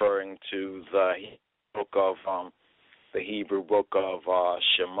 and we're referring to the book of the Hebrew book of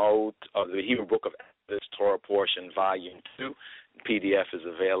Shemot, the Hebrew book of Exodus, Torah portion, Volume 2. PDF is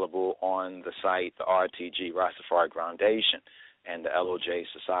available on the site, the RTG Rastafari Foundation, and the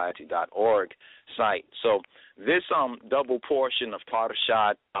LOJSociety.org site. So this double portion of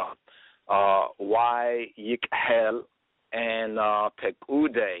Parashat Yikhel and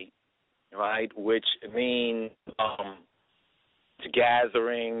Pekude, right, which mean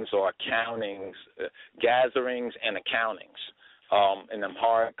gatherings or accountings, gatherings and accountings. In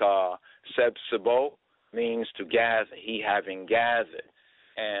Amharic, Seb'S'ba means to gather, he having gathered,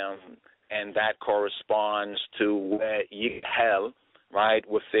 and that corresponds to where Yikhel, right,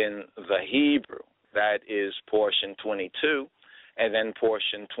 within the Hebrew. That is portion 22, and then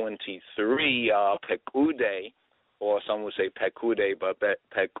portion 23, Pekude, or some would say Pekude, but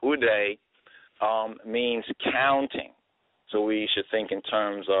Pekude means counting. So we should think in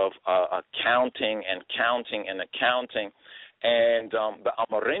terms of accounting and counting and accounting. And the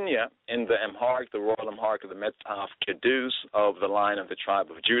Amarinya in the Amharic, the Royal Amharic of the Metzaf Kedus of the line of the tribe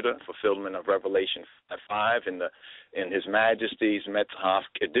of Judah, fulfillment of Revelation 5 in His Majesty's Metzaf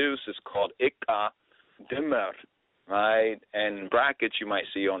Kedus is called Ikka Dimer, right? And in brackets you might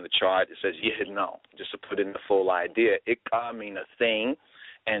see on the chart it says Yehidno, just to put in the full idea. Ikka mean a thing,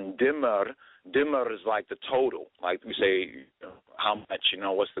 and Dimer is like the total. Like we say, how much,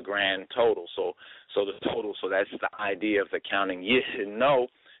 what's the grand total? So the total, so that's the idea of the counting. Yehidno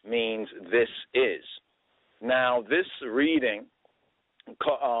means this is. Now, this reading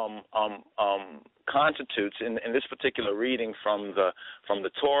constitutes, in this particular reading from the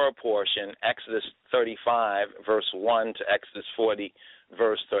Torah portion, Exodus 35, verse 1 to Exodus 40,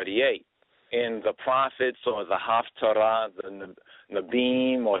 verse 38. In the prophets or the Haftarah, the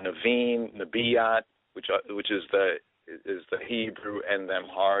Nabim or Navim, Nabiyat, which is the Hebrew and the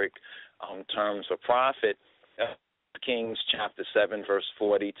Amharic terms for prophet, Kings chapter 7, verse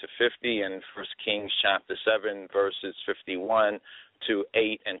 40 to 50, and 1 Kings chapter 7, verses 51 to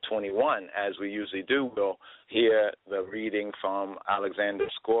 8 and 21. As we usually do, we'll hear the reading from Alexander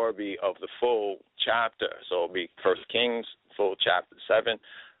Scorby of the full chapter. So it'll be 1 Kings, full chapter 7,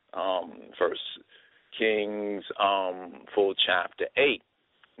 1 Kings, full chapter 8.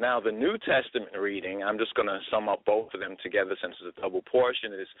 Now, the New Testament reading, I'm just going to sum up both of them together since it's a double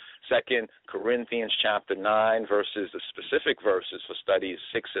portion, is 2 Corinthians chapter 9 verses, the specific verses for study is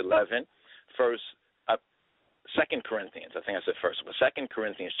 6:11. 2 Corinthians, I think I said first, but 2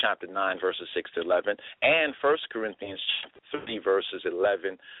 Corinthians chapter 9 verses 6 to 11, and 1 Corinthians chapter 3 verses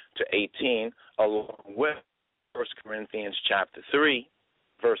 11 to 18, along with 1 Corinthians chapter 3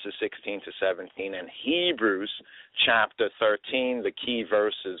 verses 16 to 17, and Hebrews chapter 13, the key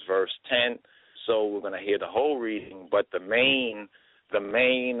verses, verse 10, So we're going to hear the whole reading, but the main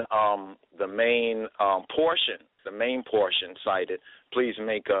portion cited, please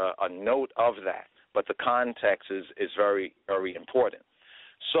make a note of that. But the context is very, very important.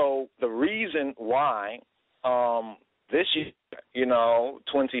 So the reason why this year,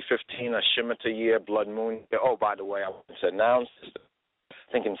 2015, a Shemitah year, blood moon year. Oh, by the way, I want to announce this.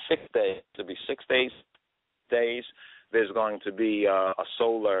 I think in 6 days, to be 6 days, there's going to be a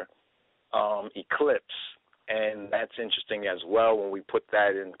solar eclipse. And that's interesting as well when we put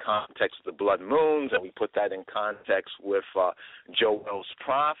that in context of the blood moons, and we put that in context with Joel's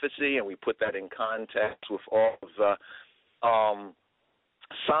prophecy, and we put that in context with all of the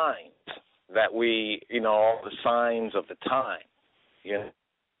signs that we, all the signs of the time,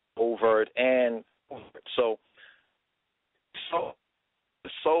 overt and overt. So the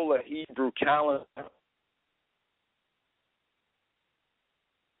solar Hebrew calendar,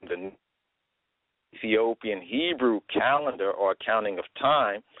 the Ethiopian Hebrew calendar or accounting of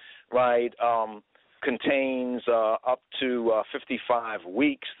time, right, contains up to 55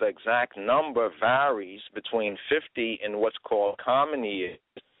 weeks. The exact number varies between 50 in what's called common years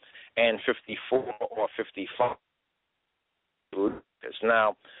and 54 or 55.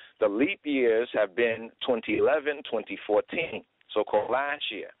 Now, the leap years have been 2011, 2014, so-called last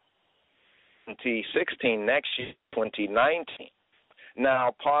year, 2016, next year, 2019.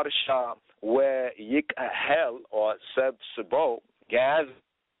 Now, Parashah where Yikhel or Seb'S'ba gathered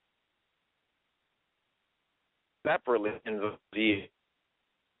separately in the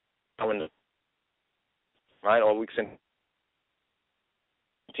right, all weeks in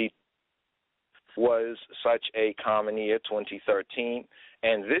was such a common year, 2013,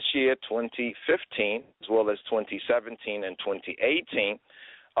 and this year, 2015, as well as 2017 and 2018,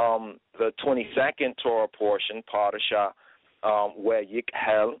 the 22nd Torah portion, Parashah, where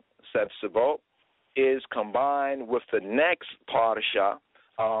Yikhel, Seb'S'ba, is combined with the next Parashah,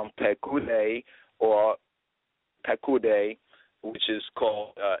 Pekudei, which is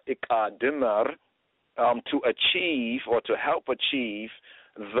called Ikadimer, to achieve or to help achieve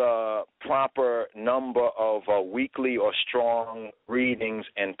the proper number of weekly or strong readings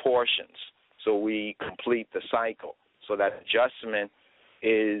and portions. So we complete the cycle. So that adjustment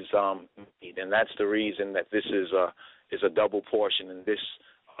is made, and that's the reason that this is a double portion in this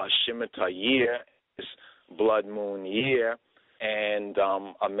Shemitah year, this blood moon year, and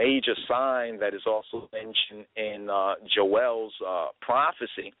a major sign that is also mentioned in Joel's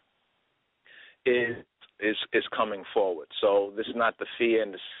prophecy is coming forward. So this is not the fear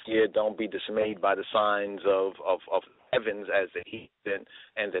and the scare. Don't be dismayed by the signs of heavens as the heathen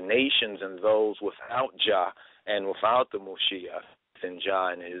and the nations and those without Jah and without the Moshiach, and Jah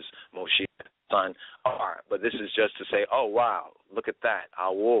and his Moshiach son are. But this is just to say, oh, wow, look at that,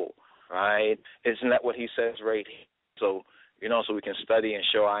 Awul, right? Isn't that what he says right here? So, so we can study and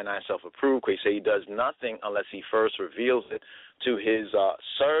show I and I self-approve. He say he does nothing unless he first reveals it to his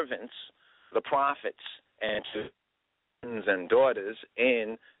servants, the prophets, and to sons and daughters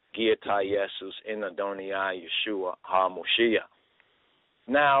in Giyata Yesus, in Adonai Yeshua HaMoshiach.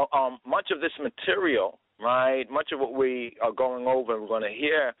 Now, much of this material, right, much of what we are going over and we're going to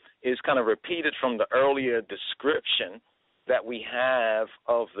hear is kind of repeated from the earlier description that we have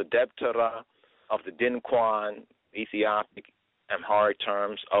of the Debtera, of the Dinquan, Ethiopic, Amharic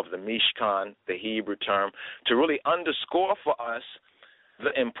terms, of the Mishkan, the Hebrew term, to really underscore for us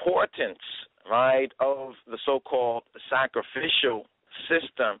the importance, right, of the so-called sacrificial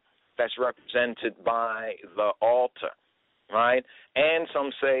system that's represented by the altar, right? And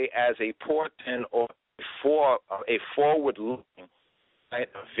some say as a portent or a forward-looking, right,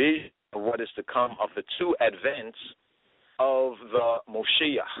 a vision of what is to come of the two advents of the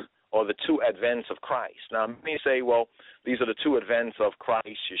Moshiach, or the two advents of Christ. Now, many say, well, these are the two advents of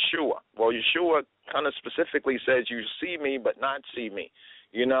Christ Yeshua. Well, Yeshua kind of specifically says, you see me but not see me,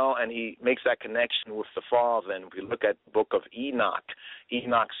 and he makes that connection with the Father. And if we look at the book of Enoch,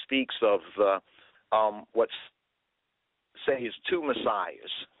 Enoch speaks of the what's say is two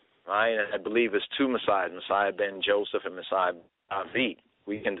Messiahs, right? And I believe it's two Messiahs, Messiah ben Joseph and Messiah ben David.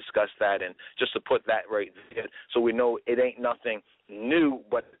 We can discuss that, and just to put that right there, so we know it ain't nothing new,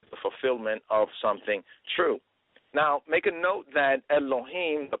 but the fulfillment of something true. Now, make a note that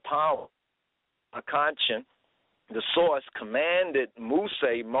Elohim, the power, Akachin, the source, commanded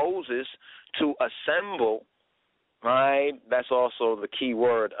Moses to assemble, right? That's also the key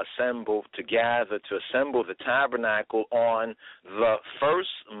word, assemble, to gather, to assemble the tabernacle on the first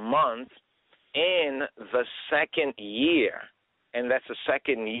month in the second year. And that's the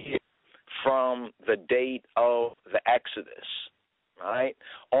second year from the date of the Exodus, right?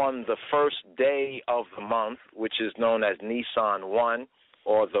 On the first day of the month, which is known as Nisan 1,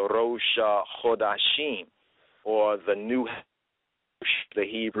 or the Rosh Chodashim, or the new, the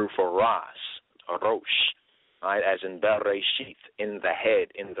Hebrew for Ras, Rosh, right, as in Bereshith, in the head,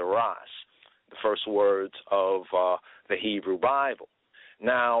 in the Ras, the first words of the Hebrew Bible.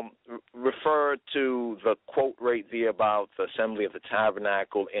 Now, refer to the quote right there about the assembly of the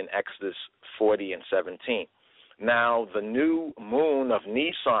tabernacle in Exodus 40 and 17. Now, the new moon of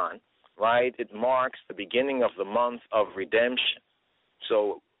Nisan, right, it marks the beginning of the month of redemption.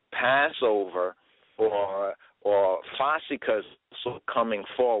 So Passover or Fasika is also coming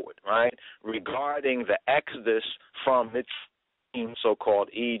forward, right, regarding the exodus from its so-called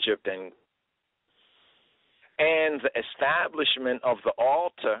Egypt and the establishment of the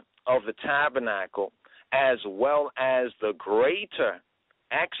altar of the tabernacle, as well as the greater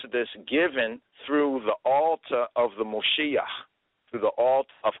exodus given through the altar of the Moshiach, through the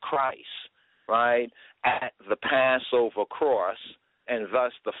altar of Christ, right, at the Passover cross, and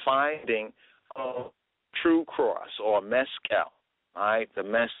thus the finding of true cross, or meskel, right, the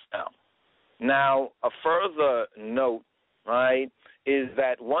meskel. Now, a further note, right, is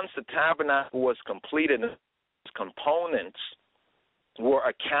that once the tabernacle was completed, its components were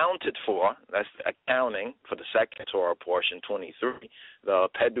accounted for, that's the accounting for the second Torah portion, 23, the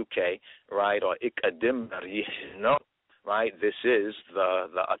peduke, right, or ikadim, right, this is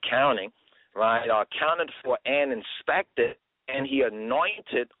the accounting, right, are accounted for and inspected, and he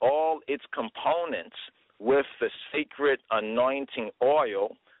anointed all its components with the sacred anointing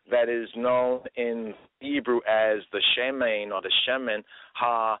oil that is known in Hebrew as the shemen, or the shemen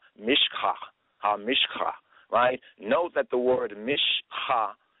ha-mishcha, right? Note that the word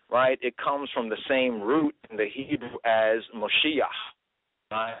mishcha, right, it comes from the same root in the Hebrew as Moshiach,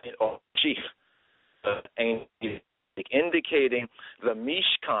 right, or Chich, indicating the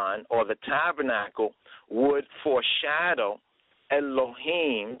Mishkan, or the tabernacle, would foreshadow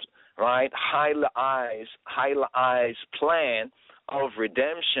Elohim's, right, Haila'ai's plan of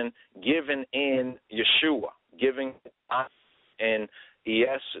redemption given in Yeshua, giving in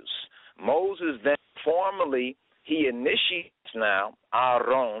Jesus. Moses then formally, he initiates now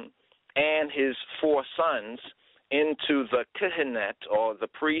Aaron and his 4 sons into the Kehanet, or the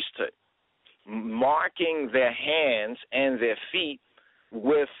priesthood, marking their hands and their feet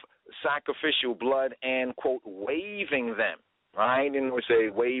with sacrificial blood and, quote, waving them, right? And we say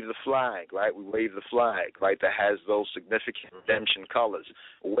wave the flag, right? We wave the flag, right, that has those significant redemption colors.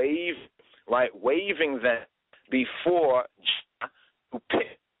 Waving them before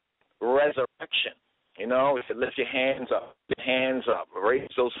resurrection. You know, if you lift your hands up, raise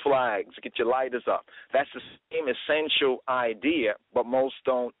those flags, get your lighters up. That's the same essential idea, but most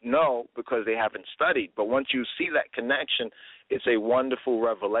don't know because they haven't studied. But once you see that connection, it's a wonderful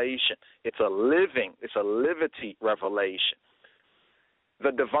revelation. It's a livity revelation.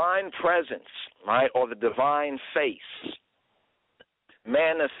 The divine presence, right, or the divine face,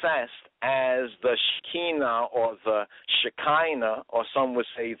 manifest as the Shekinah, or the Shekinah, or some would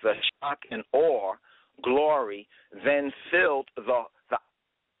say the Shak and Or glory, then filled the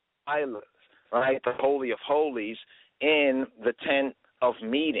islands, right, the Holy of Holies, in the tent of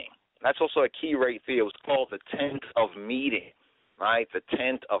meeting. That's also a key right there. It was called the tent of meeting, right, the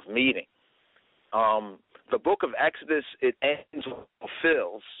tent of meeting. The book of Exodus, it ends,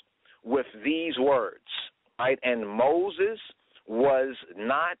 fulfills with these words, right, and Moses was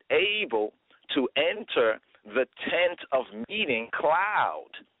not able to enter the tent of meeting cloud.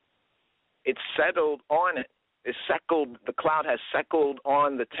 It settled on it. The cloud has settled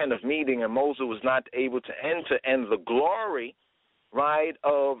on the tent of meeting, and Moses was not able to enter. And the glory, right,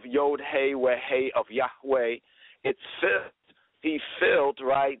 of Yod-Heh, Weh-Heh, of Yahweh, he filled,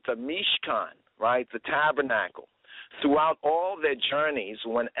 right, the Mishkan, right, the tabernacle. Throughout all their journeys,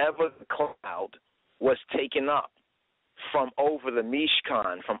 whenever the cloud was taken up from over the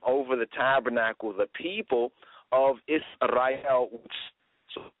Mishkan, from over the tabernacle, the people of Israel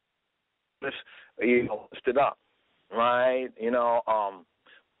lifted up, right?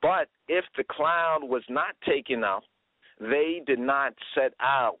 But if the cloud was not taken up, they did not set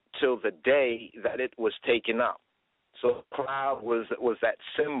out till the day that it was taken up. So the cloud was that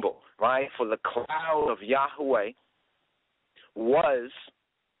symbol, right? For the cloud of Yahweh was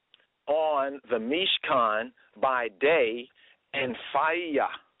on the Mishkan by day, and fire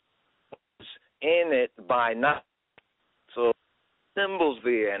was in it by night. So symbols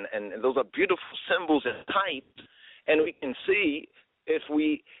there, and those are beautiful symbols and types, and we can see if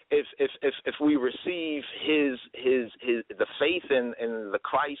we receive the faith in the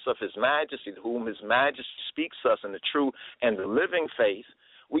Christ of His Majesty, whom His Majesty speaks us in the true and the living faith,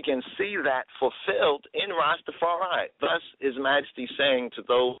 we can see that fulfilled in Rastafari. Thus, His Majesty saying to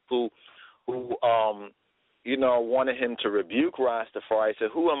those who wanted Him to rebuke Rastafari, said,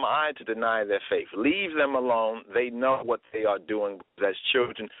 "Who am I to deny their faith? Leave them alone. They know what they are doing. As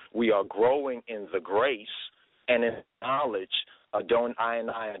children, we are growing in the grace and in knowledge, Adonai,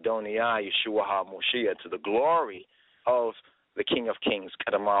 Yeshua HaMoshiach, to the glory of the King of Kings,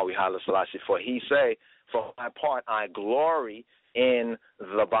 Kadamawi Haile Selassie. For He say, for my part, I glory in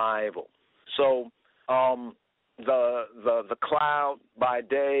the Bible." So the cloud by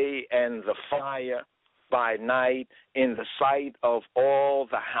day and the fire by night, in the sight of all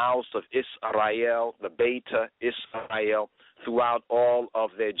the house of Israel, the Beta Israel, throughout all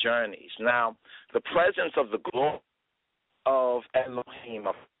of their journeys. Now, the presence of the glory of Elohim,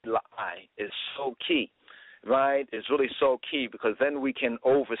 of Eli, is so key, right? It's really so key, because then we can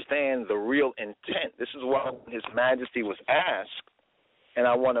understand the real intent. This is why His Majesty was asked, and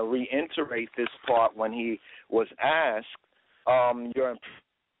I want to reiterate this part when He was asked, your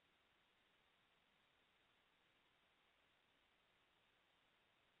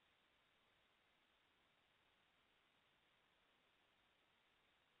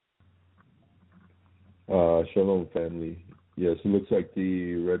Shalom, family. Yes, it looks like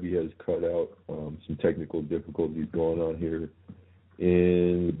the Rebbe has cut out some technical difficulties going on here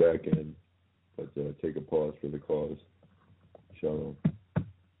in the back end. But take a pause for the cause. Shalom.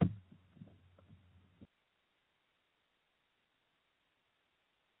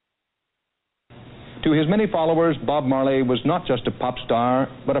 To his many followers, Bob Marley was not just a pop star,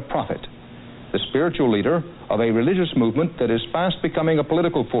 but a prophet, the spiritual leader of a religious movement that is fast becoming a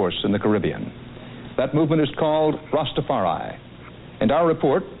political force in the Caribbean. That movement is called Rastafari. And our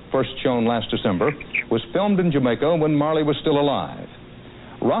report, first shown last December, was filmed in Jamaica when Marley was still alive.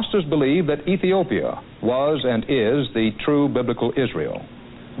 Rastas believe that Ethiopia was and is the true biblical Israel.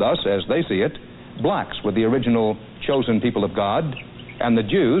 Thus, as they see it, blacks were the original chosen people of God, and the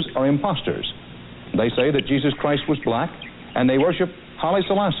Jews are impostors. They say that Jesus Christ was black, and they worship Haile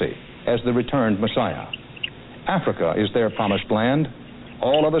Selassie as the returned Messiah. Africa is their promised land.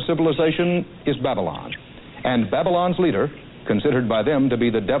 All other civilization is Babylon. And Babylon's leader, considered by them to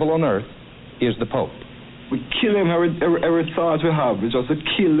be the devil on earth, is the Pope. We kill him, every thought we have is just to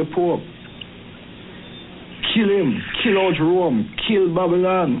kill the Pope. Kill him, kill out Rome, kill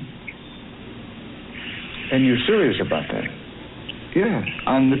Babylon. And you're serious about that? Yeah,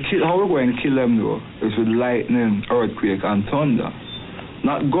 and how we're going to kill them though is with lightning, earthquake, and thunder.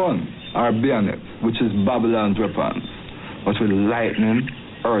 Not gun or bayonet, which is Babylon's weapons, but with lightning,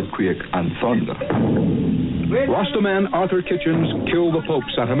 earthquake, and thunder. Rastaman Arthur Kitchen's Kill the Pope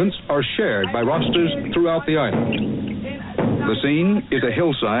sentiments are shared by Rastas throughout the island. The scene is a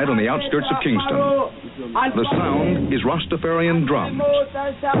hillside on the outskirts of Kingston. The sound is Rastafarian drums,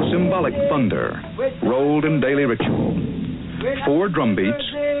 symbolic thunder, rolled in daily ritual. 4 drum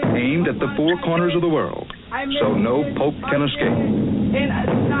beats aimed at the 4 corners of the world, so no Pope can escape.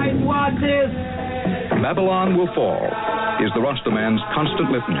 Babylon will fall is the Rastaman's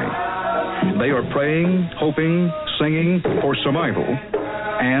constant litany. They are praying, hoping, singing for survival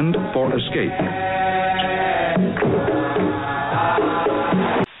and for escape.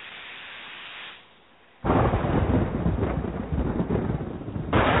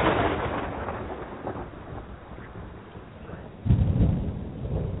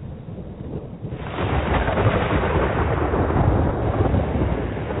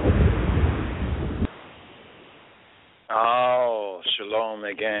 Shalom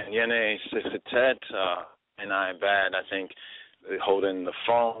again. Yene Sifitet, and I bad. I think holding the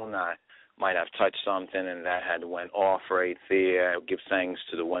phone, I might have touched something and that had went off right there. Give thanks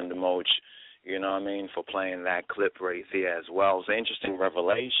to the Wendemoch, you know what I mean, for playing that clip right there as well. It's an interesting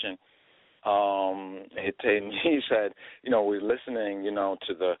revelation. He said, we're listening,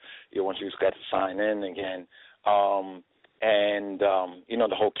 to the, once you got to sign in again, and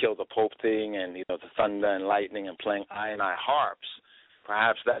the whole kill the Pope thing, and the thunder and lightning and playing I harps.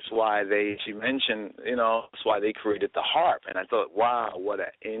 Perhaps that's why she mentioned, that's why they created the harp. And I thought, wow, what an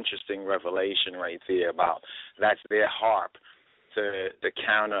interesting revelation right there about that's their harp to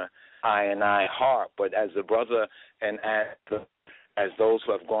counter I harp. But as the brother and as those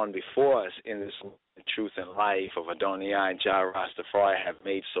who have gone before us in this truth and life of Adonai Jah Rastafari have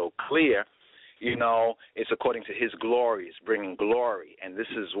made so clear, it's according to His glory. It's bringing glory. And this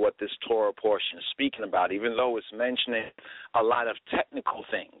is what this Torah portion is speaking about, even though it's mentioning a lot of technical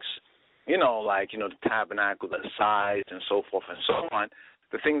things. the tabernacle, the size, and so forth and so on.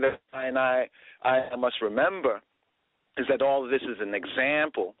 The thing that I must remember is that all of this is an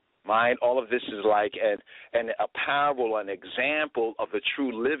example, right? All of this is like a parable, an example of the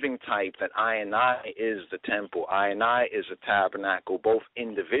true living type, that I is the temple. I is a tabernacle, both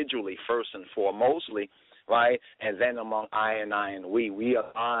individually, first and foremostly, right? And then among I and we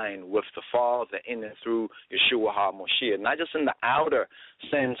align with the Father in and through Yeshua HaMashiach, not just in the outer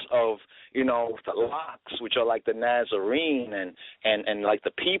sense of, the locks, which are like the Nazarene and like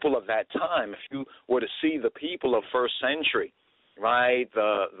the people of that time. If you were to see the people of first century, right,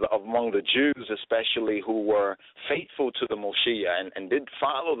 among the Jews especially, who were faithful to the Moshiach and did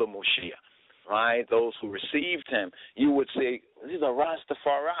follow the Moshiach, right, those who received him, you would say, these are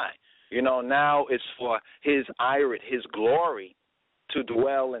Rastafari. Now it's for his irit, his glory, to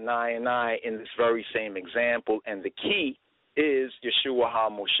dwell in I in this very same example. And the key is Yeshua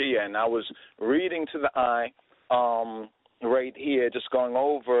HaMoshiach. And I was reading to the eye right here, just going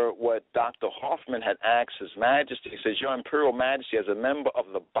over what Dr. Hoffman had asked His Majesty. He says, Your Imperial Majesty, as a member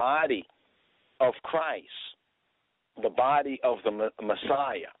of the body of Christ, the body of the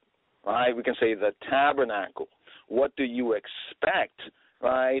Messiah, right? We can say the tabernacle. What do you expect,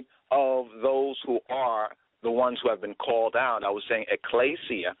 right, of those who are the ones who have been called out? I was saying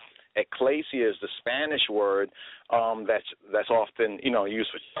ecclesia. Ecclesia is the Spanish word that's often, used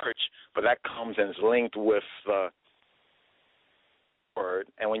for church, but that comes and is linked with the word.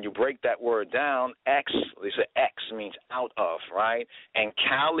 And when you break that word down, they say ex means out of, right? And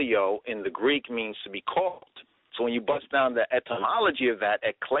kaleo in the Greek means to be called. So when you bust down the etymology of that,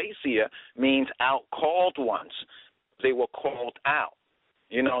 ecclesia means out, called ones. They were called out.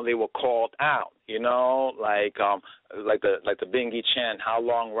 They were called out, like the Bingi chant, how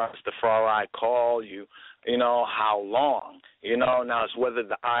long Rastafari call you, how long, now it's whether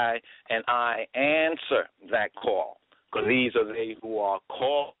the I answer that call, because these are they who are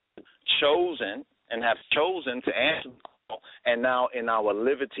called, chosen, and have chosen to answer the call, and now in our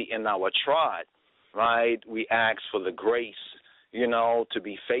liberty, in our tribe, right, we ask for the grace, to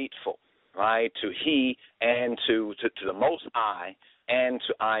be faithful, right, to He and to the Most High, and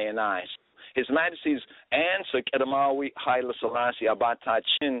to I. His Majesty's answer, Kedamawi Haile Selassie Abata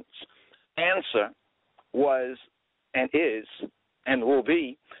Chin's answer was and is and will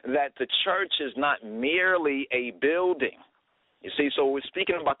be that the church is not merely a building. You see, so we're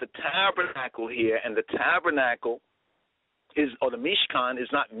speaking about the tabernacle here, and the tabernacle or the Mishkan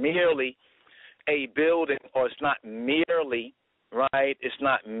is not merely a building, or it's not merely, right, it's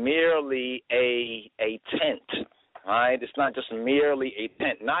not merely a tent. Right? It's not just merely a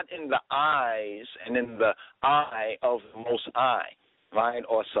tent, not in the eyes and in the eye of the Most High, right,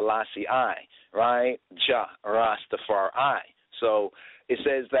 or Selassie I, right, Jah Rastafari. So it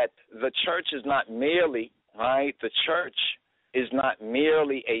says that the church is not merely, right, the church is not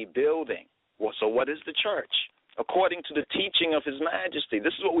merely a building. Well, so what is the church? According to the teaching of His Majesty,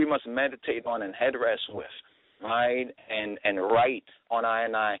 this is what we must meditate on and headrest with, right, and write on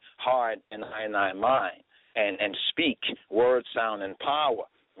I heart and I mind. And speak word, sound, and power,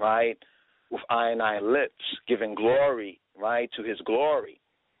 right, with I lips, giving glory, right, to His glory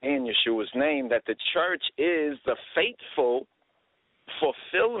in Yeshua's name, that the church is the faithful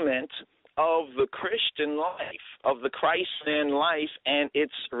fulfillment of the Christian life, of the Christ-man life and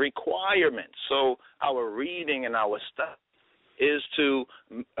its requirements. So our reading and our study is to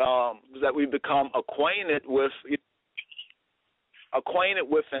that we become acquainted with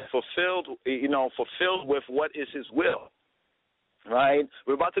and fulfilled with what is His will, right?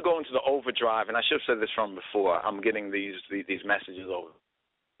 We're about to go into the overdrive, and I should have said this from before. I'm getting these messages over,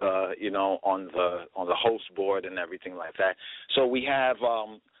 on the host board and everything like that. So we have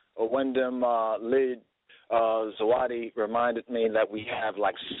Wyndham Lid Zawadi reminded me that we have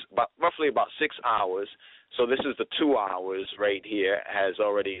roughly about 6 hours. So this is the 2 hours right here is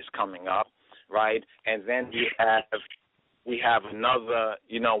coming up, right? And then we have another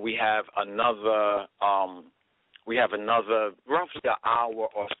roughly an hour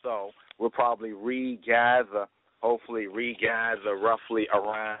or so. We'll probably hopefully regather roughly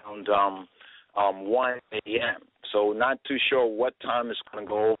around 1 a.m. So not too sure what time it's going to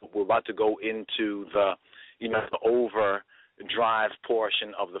go. We're about to go into the overdrive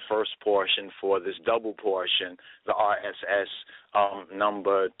portion of the first portion for this double portion, the RSS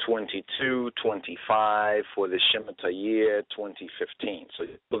number 2225 for the Shemitah year 2015. So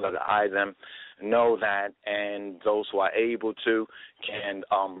people that eye them know that, and those who are able to can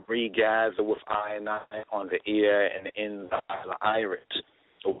regather with I on the ear and in the irit,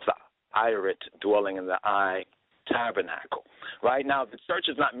 or the irit dwelling in the eye tabernacle. right? Now, the church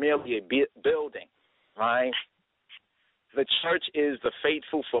is not merely a building, right? The church is the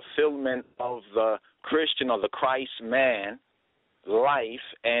faithful fulfillment of the Christian or the Christ man life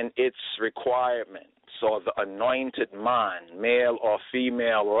and its requirements, or the anointed man, male or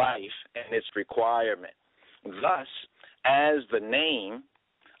female life and its requirement. Thus, as the name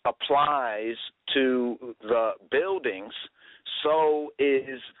applies to the buildings, so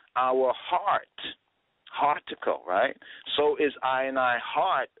is our hearticle, right? So is I and I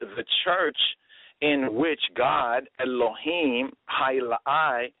heart, the church in which God, Elohim,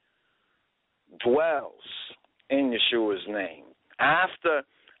 Hailai, dwells in Yeshua's name. After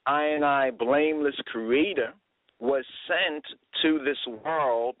I and I, blameless Creator, was sent to this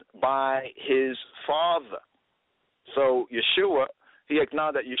world by his Father. So Yeshua, he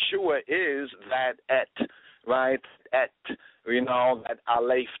acknowledged that Yeshua is that right? That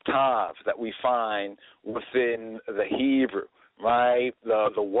Aleph Tav that we find within the Hebrew, right?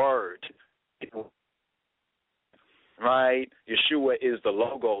 The word, right? Yeshua is the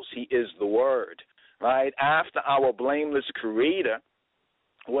Logos. He is the Word, right? After our blameless Creator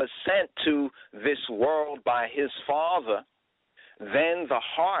was sent to this world by his Father, then the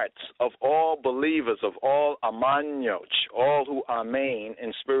hearts of all believers, of all Amanyoch, all who amen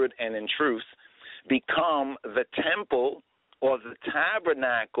in spirit and in truth, become the temple or the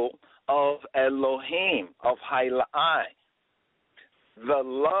tabernacle of Elohim, of Hailai. The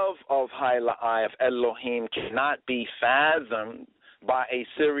love of Hailai, of Elohim, cannot be fathomed by a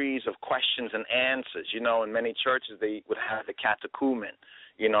series of questions and answers. You know, in many churches they would have the catechumen,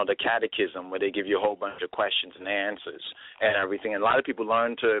 the catechism, where they give you a whole bunch of questions and answers and everything. And a lot of people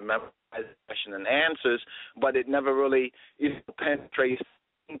learn to memorize questions and answers, but it never really penetrates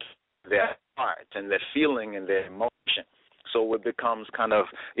into their heart and their feeling and their emotion. So it becomes kind of,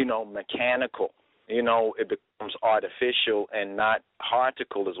 mechanical. It becomes artificial and not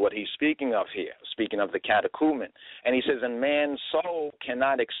heartical is what he's speaking of here, speaking of the catechumen. And he says, and man's soul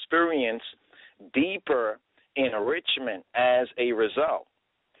cannot experience deeper enrichment as a result.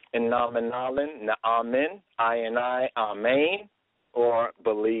 In nominalin, na'amin, I and I, amen, or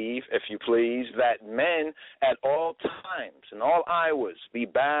believe, if you please, that men at all times and all hours be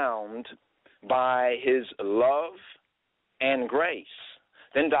bound by his love and grace.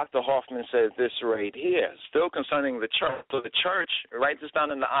 Then Dr. Hoffman says this right here, still concerning the church. So the church, write this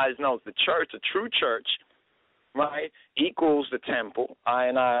down in the eyes notes, the church, the true church, right, equals the temple. I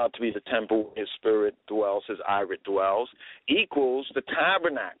and I ought to be the temple where his spirit dwells, his irit dwells, equals the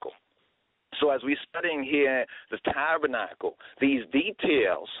tabernacle. So as we're studying here the tabernacle, these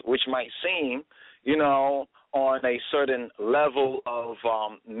details, which might seem, on a certain level of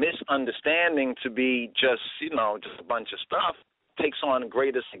misunderstanding to be just a bunch of stuff, takes on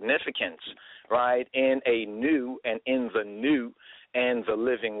greater significance, right, in a new and in the new and the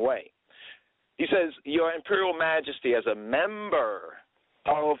living way. He says, Your Imperial Majesty, as a member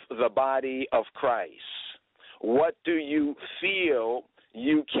of the body of Christ, what do you feel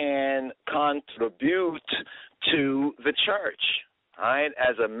you can contribute to the church, right,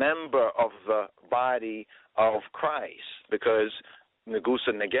 as a member of the body of Christ? Because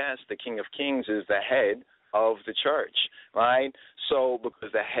Negusa Neges, the King of Kings, is the head of the church, right? So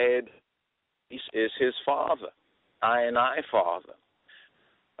because the head is his Father, I and I Father.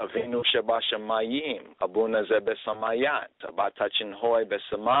 Avinu Sheba Shemayim, Abuna Zebe Samayat, Abatachin Hoy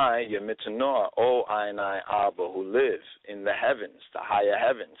Besamai, Yemitanor, O I and I Abba, who live in the heavens, the higher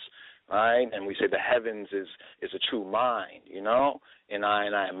heavens, right? And we say the heavens is a true mind, in I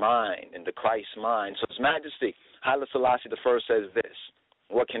and I mind, in the Christ mind. So His Majesty, Haile Selassie I says this.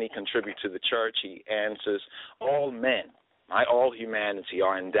 What can he contribute to the church? He answers, all men, all humanity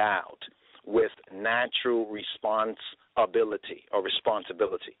are endowed with natural responsibility.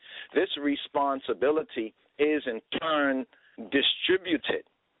 This responsibility is in turn distributed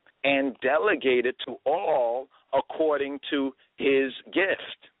and delegated to all according to his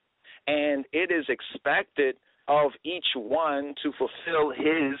gift. And it is expected of each one to fulfill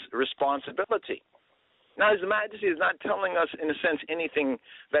his responsibility. Now, His Majesty is not telling us, in a sense, anything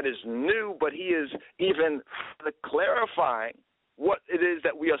that is new, but he is even clarifying what it is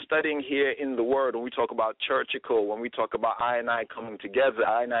that we are studying here in the Word. When we talk about churchical, when we talk about I and I coming together,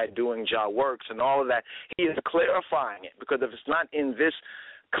 I and I doing Jah works and all of that, he is clarifying it. Because if it's not in this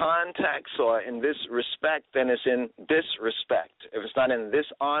context or in this respect, then it's in this respect. If it's not in this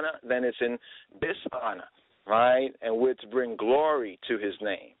honor, then it's in this honor, right? And we're to bring glory to his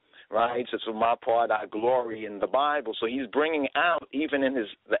name. Right, so for my part, I glory in the Bible. So he's bringing out, even in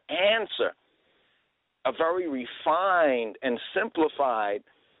the answer, a very refined and simplified,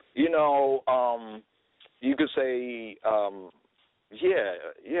 you could say Yeah,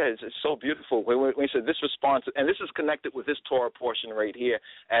 it's so beautiful. When we said this response, and this is connected with this Torah portion right here,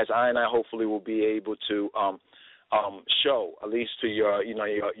 as I hopefully will be able to show, at least to your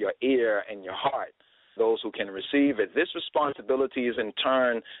ear and your heart, those who can receive it. This responsibility is in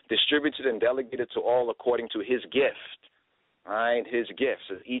turn distributed and delegated to all according to his gift. Right, his gifts.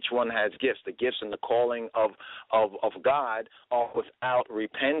 Each one has gifts. The gifts and the calling of God are without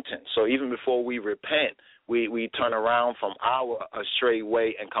repentance. So even before we repent, we turn around from our astray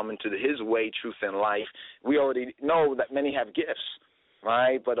way and come into his way, truth, and life. We already know that many have gifts,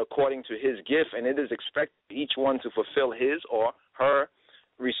 right? But according to his gift, and it is expected each one to fulfill his or her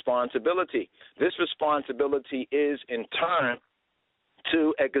responsibility. This responsibility is in turn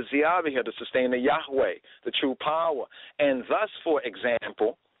to Egaziavia, to sustain the Yahweh, the true power. And thus, for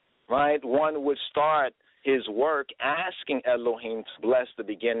example, right, one would start his work asking Elohim to bless the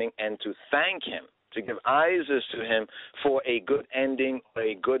beginning and to thank him, to give Isis to him for a good ending,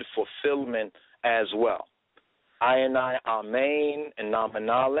 a good fulfillment as well. Ayanai Amen and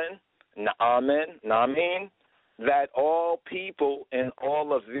Namanalen, Naamen, Namin, that all people in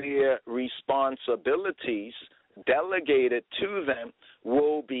all of their responsibilities delegated to them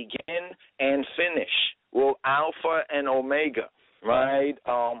will begin and finish, will Alpha and Omega, right,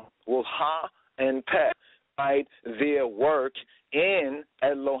 will Ha and Peh, right, their work in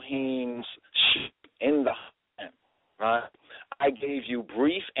Elohim's in the right. I gave you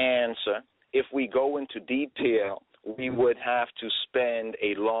brief answer. If we go into detail, we would have to spend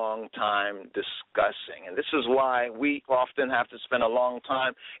a long time discussing. And this is why we often have to spend a long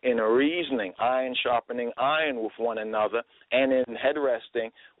time in reasoning, iron sharpening iron with one another, and in head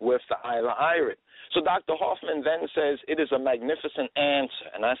resting with the Isla Irit. So Dr. Hoffman then says it is a magnificent answer,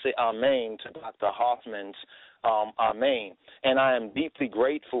 and I say amen to Dr. Hoffman's amen. And I am deeply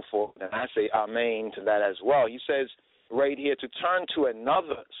grateful for it, and I say amen to that as well. He says right here to turn to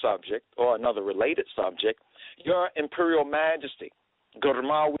another subject or another related subject, Your Imperial Majesty,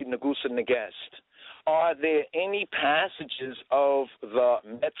 Gurmawi Nagusa Negest, are there any passages of the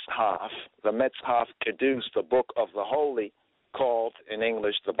Metzhaf Kedus, the Book of the Holy, called in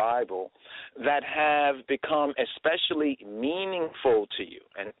English the Bible, that have become especially meaningful to you?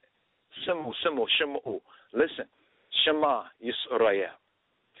 And Shimu, listen, Shema Yisrael.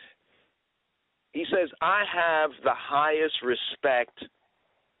 He says, I have the highest respect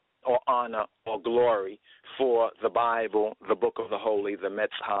or honor or glory for the Bible, the Book of the Holy, the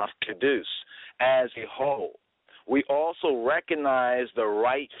Metzhaf Kedus, as a whole. We also recognize the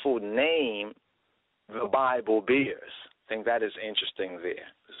rightful name the Bible bears. I think that is interesting there.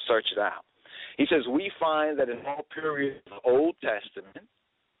 Search it out. He says, we find that in all periods of the Old Testament,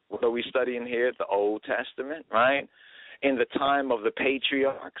 what are we studying here? The Old Testament, right? In the time of the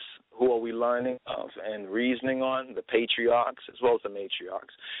patriarchs, who are we learning of and reasoning on? The patriarchs as well as the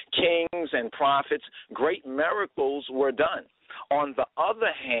matriarchs. Kings and prophets, great miracles were done. On the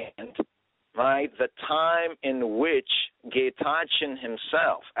other hand, right, the time in which Getachin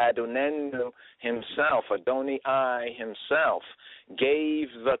himself, Adonenu himself, Adonai himself, gave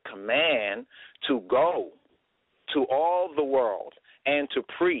the command to go to all the world and to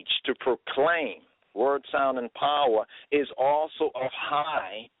preach, to proclaim, word, sound, and power, is also of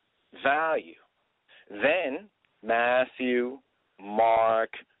high value. Then Matthew, Mark,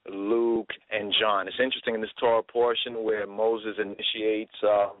 Luke, and John. It's interesting in this Torah portion where Moses initiates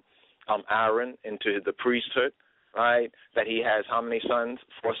Aaron into the priesthood, right, that he has how many sons?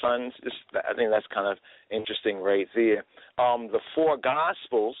 4 sons? I think that's kind of interesting right there. The 4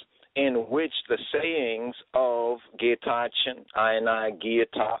 Gospels in which the sayings of Getachin, Ayanai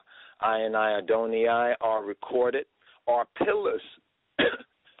Gieta, Ayanai Adonai are recorded are pillars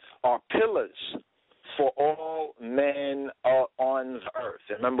for all men on the earth.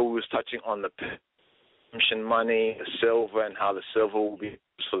 Remember, we was touching on the redemption money, the silver, and how the silver will be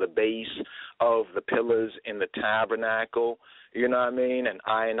used for the base of the pillars in the tabernacle. You know what I mean? And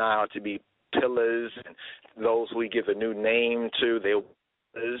I are to be pillars, and those we give a new name to, they'll be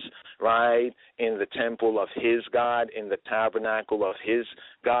pillars, right, in the temple of his God, in the tabernacle of his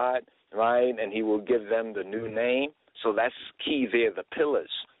God, right? And he will give them the new name. So that's key there, the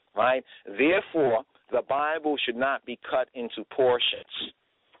pillars, right? Therefore, the Bible should not be cut into portions.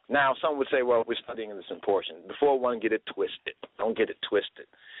 Now, some would say, well, we're studying this in portions. Before one get it twisted. Don't get it twisted.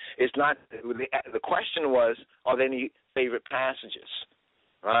 It's not, the question was, are there any favorite passages,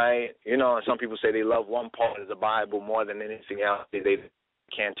 right? You know, some people say they love one part of the Bible more than anything else. They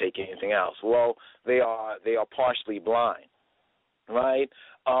can't take anything else. Well, they are partially blind, right?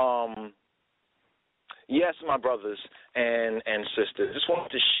 Yes, my brothers and sisters, just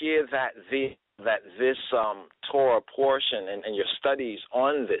wanted to share that there that this Torah portion and your studies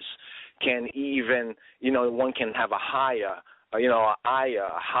on this can even, one can have a higher, a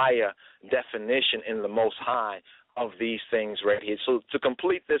higher definition in the Most High of these things right here. So to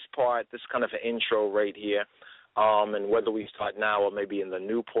complete this part, this kind of an intro right here, and whether we start now or maybe in the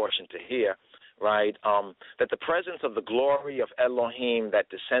new portion to here, right, that the presence of the glory of Elohim that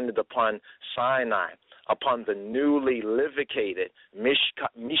descended upon Sinai, upon the newly livicated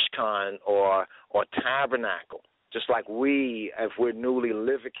Mishkan or tabernacle, just like if we're newly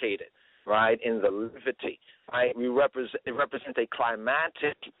livicated, right, in the livity, right, it represents a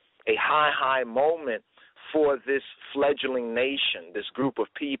climatic, a high moment for this fledgling nation, this group of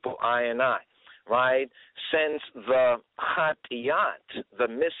people, I and I, right, since the Hatiyat, the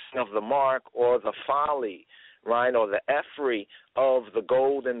missing of the mark or the folly, right, or the effery of the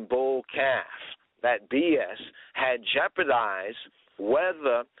golden bull calf, that BS had jeopardized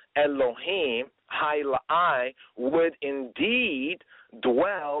whether Elohim, Hai would indeed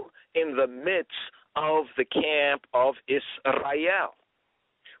dwell in the midst of the camp of Israel.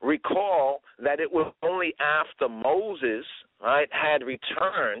 Recall that it was only after Moses, right, had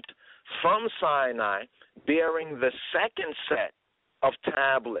returned from Sinai bearing the second set of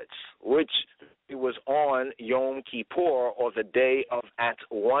tablets, which was on Yom Kippur, or the Day of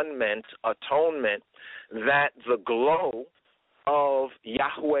Atonement, that the glow of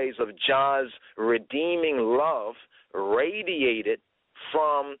Yahweh's, of Jah's redeeming love radiated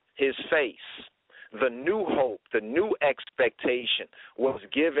from his face. The new hope, the new expectation was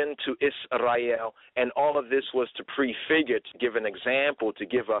given to Israel, and all of this was to prefigure, to give an example, to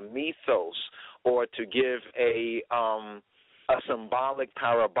give a mythos, or to give a symbolic,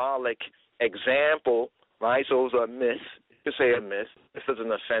 parabolic example, right? So it was a myth. You could say a myth. This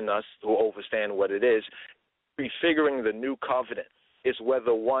doesn't offend us who understand what it is. Prefiguring the new covenant is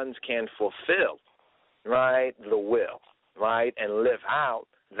whether ones can fulfill, right, the will, right, and live out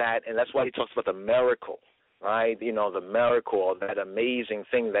that, and that's why he talks about the miracle, right, the miracle, or that amazing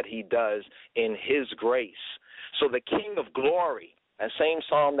thing that he does in his grace. So the King of Glory, that same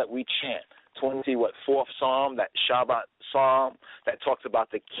psalm that we chant, 4th Psalm, that Shabbat Psalm that talks about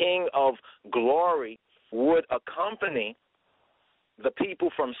the King of Glory would accompany the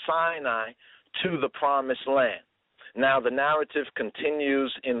people from Sinai to the Promised Land. Now, the narrative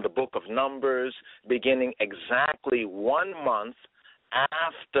continues in the book of Numbers, beginning exactly 1 month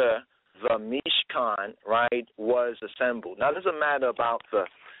after the Mishkan, right, was assembled. Now, this is a matter about the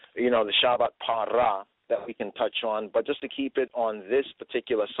Shabbat Parah that we can touch on, but just to keep it on this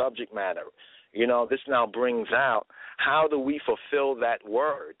particular subject matter, this now brings out how do we fulfill that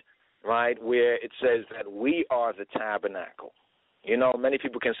word, right, where it says that we are the tabernacle. Many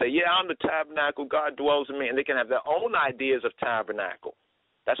people can say, yeah, I'm the tabernacle, God dwells in me, and they can have their own ideas of tabernacle.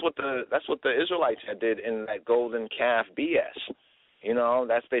 That's what the Israelites had did in that golden calf BS.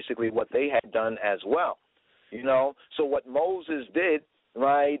 That's basically what they had done as well. So what Moses did,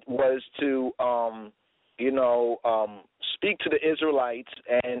 right, was to speak to the Israelites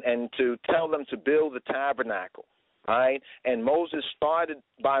and to tell them to build the tabernacle, right? And Moses started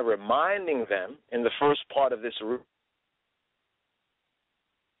by reminding them in the first part of this.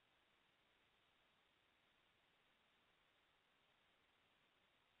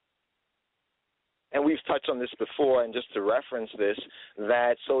 And we've touched on this before, and just to reference this,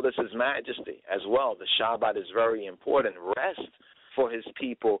 that so does His Majesty as well. The Shabbat is very important. Rest for His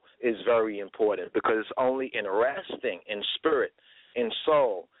people is very important, because it's only in resting in spirit, in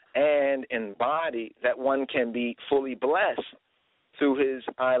soul, and in body that one can be fully blessed through His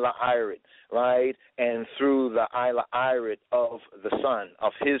Ila Irit, right, and through the Ila Irit of the Son,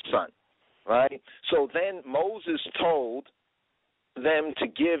 of His Son, right? So then Moses told them to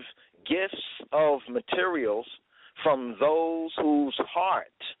give gifts of materials from those whose heart,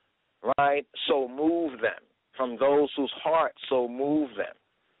 right, so move them, from those whose heart so move them.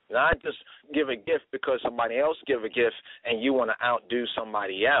 Not just give a gift because somebody else give a gift and you want to outdo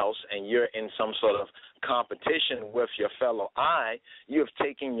somebody else and you're in some sort of competition with your fellow eye. You have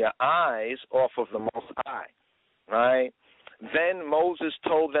taken your eyes off of the Most High, right? Then Moses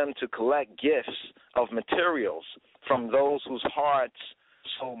told them to collect gifts of materials from those whose hearts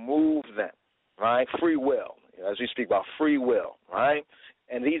so move them, right? Free will, as we speak about free will, right?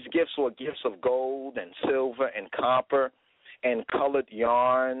 And these gifts were gifts of gold and silver and copper and colored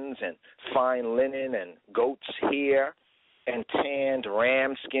yarns and fine linen and goat's hair and tanned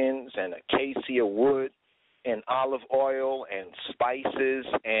ram skins and acacia wood and olive oil and spices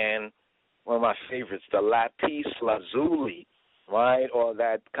and one of my favorites, the lapis lazuli, right, or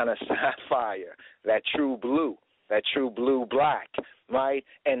that kind of sapphire, that true blue black, right,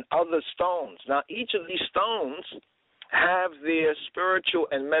 and other stones. Now, each of these stones have their spiritual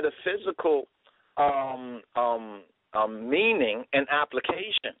and metaphysical meaning and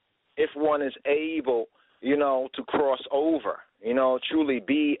application if one is able, to cross over, truly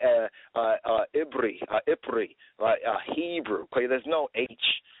be a Ipri, right, a Hebrew. Okay, there's no H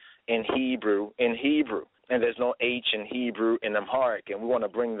in Hebrew, and there's no H in Hebrew in Amharic, and we want to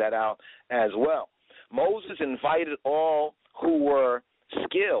bring that out as well. Moses invited all who were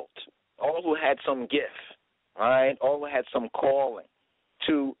skilled, all who had some gift, right, all who had some calling,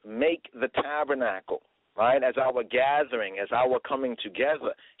 to make the tabernacle, right, as our gathering, as our coming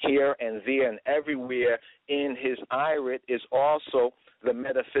together here and there and everywhere in his Irit is also the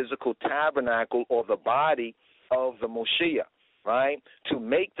metaphysical tabernacle or the body of the Moshiach, right, to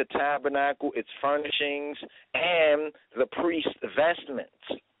make the tabernacle, its furnishings, and the priest's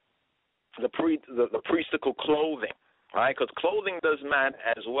vestments, the priestical clothing, right, because clothing does matter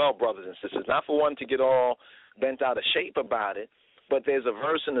as well, brothers and sisters, not for one to get all bent out of shape about it, but there's a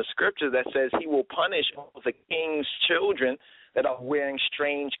verse in the scripture that says he will punish all the king's children that are wearing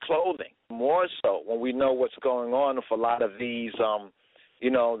strange clothing. More so when we know what's going on with a lot of these,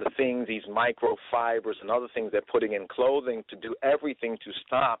 the things, these microfibers and other things they're putting in clothing to do everything to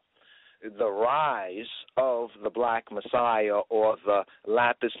stop the rise of the black Messiah or the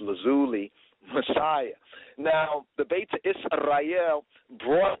lapis lazuli Messiah. Now, the Beit Israel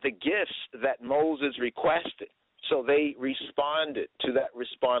brought the gifts that Moses requested. So they responded to that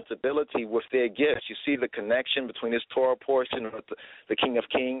responsibility with their gifts. You see the connection between this Torah portion and what the King of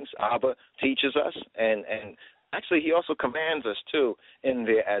Kings, Abba, teaches us. And actually he also commands us, too, in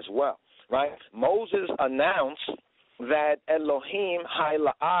there as well, right? Moses announced that Elohim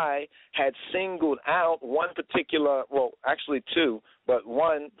Hailai had singled out one particular, well, actually two, but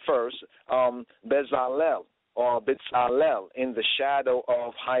one first, Bezalel, or Bitzalel, in the shadow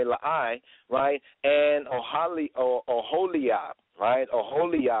of Hailai, right, and Oholiab, right,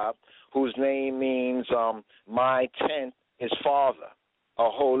 Oholiab, whose name means my tent is father.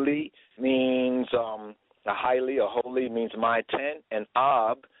 Oholi means Holy means my tent, and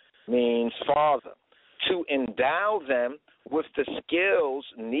Ab means father, to endow them with the skills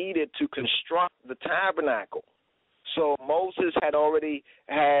needed to construct the tabernacle. So Moses had already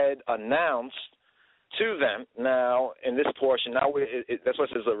announced to them, now in this portion, now that's why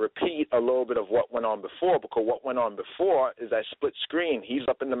it says a repeat a little bit of what went on before, because what went on before is that split screen. He's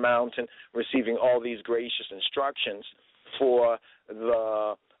up in the mountain receiving all these gracious instructions for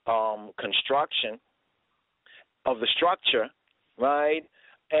the construction of the structure, right?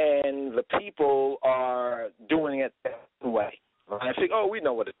 And the people are doing it their way. I think, we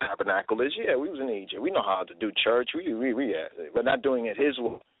know what a tabernacle is. Yeah, we was in Egypt. We know how to do church. We're not doing it his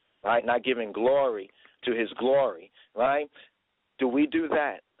way, right? Not giving glory to his glory, right? Do we do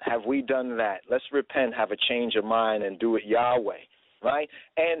that? Have we done that? Let's repent, have a change of mind, and do it Yahweh, right?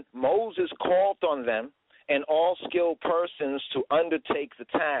 And Moses called on them and all skilled persons to undertake the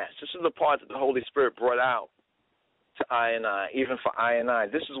task. This is the part that the Holy Spirit brought out to I and I, even for I and I.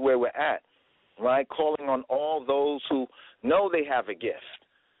 This is where we're at, right? Calling on all those who know they have a gift,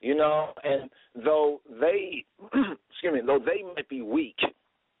 and though they, though they might be weak,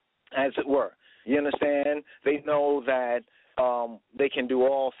 as it were, you understand? They know that they can do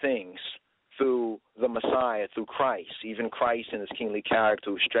all things through the Messiah, through Christ, even Christ in his kingly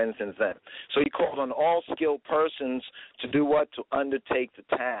character who strengthens them. So he called on all skilled persons to do what? To undertake the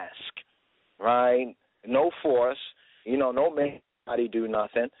task, right? No force, no anybody do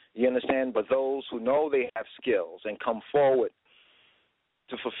nothing, you understand? But those who know they have skills and come forward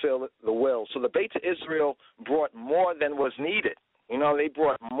to fulfill the will. So the Beit Israel brought more than was needed. They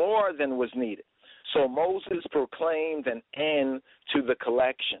brought more than was needed. So Moses proclaimed an end to the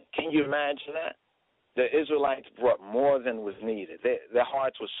collection. Can you imagine that? The Israelites brought more than was needed. Their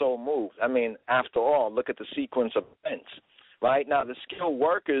hearts were so moved. I mean, after all, look at the sequence of events, right? Now, the skilled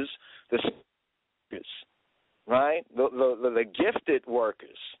workers, right, the gifted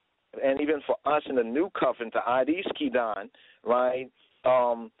workers, and even for us in the new covenant, the Adis Kidan, right,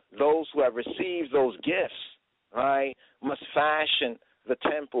 those who have received those gifts, right, must fashion the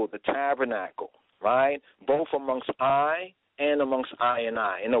temple, the tabernacle, right, both amongst I and amongst I and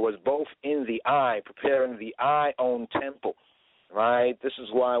I. In other words, both in the I, preparing the I-own temple, right? This is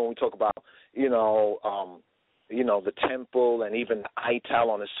why when we talk about, the temple and even the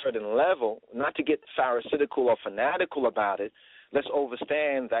ital on a certain level, not to get pharisaical or fanatical about it, let's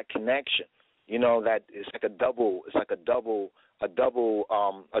understand that connection. That it's like a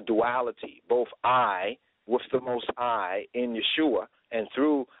duality. Both I with the Most I in Yeshua and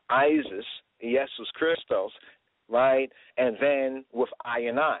through Isis, Jesus Christos, right? And then with I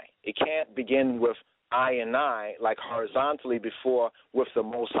and I. It can't begin with I and I, like horizontally before with the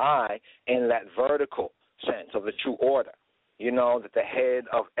Most High in that vertical sense of the true order. You know, that the head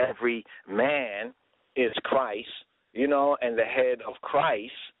of every man is Christ, you know, and the head of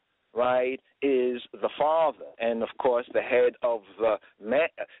Christ, right, is the Father. And, of course, the head of the man,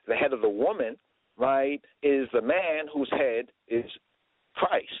 the head of the woman, right, is the man whose head is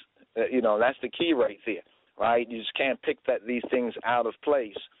Christ. You know, that's the key right there, right? You just can't pick these things out of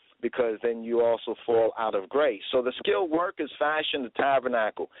place, because then you also fall out of grace. So the skilled workers fashioned the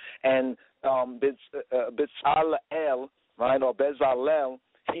tabernacle. And Bezalel, right, or Bezalel,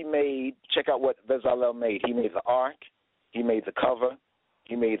 he made, check out what Bezalel made. He made the ark, he made the cover,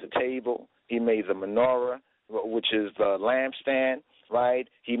 he made the table, he made the menorah, which is the lampstand, right?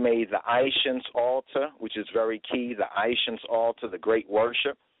 He made the Aishan's altar, which is very key, the Aishan's altar, the great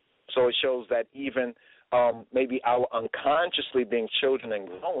worship. So it shows that even maybe our unconsciously being children and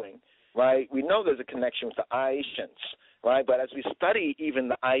growing, right, we know there's a connection with the Aishan's, right? But as we study even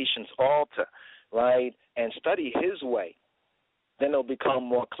the Aishan's altar, right, and study his way, then it'll become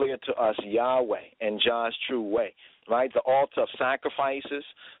more clear to us Yahweh and Jah's true way, right? The altar of sacrifices,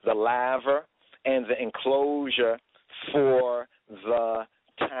 the laver, and the enclosure for the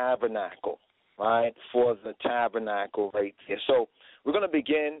tabernacle, right? For the tabernacle right there. So we're going to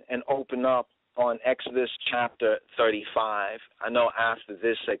begin and open up on Exodus chapter 35. I know after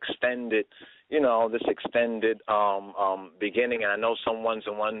this extended, beginning, and I know some ones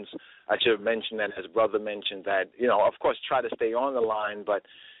and ones, I should have mentioned that, as brother mentioned, that, of course, try to stay on the line, but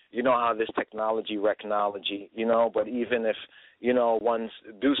you know how this technology, but even if, ones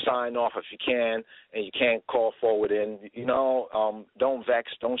do sign off if you can, and you can't call forward in, don't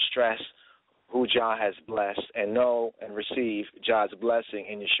vex, don't stress who Jah has blessed, and know and receive Jah's blessing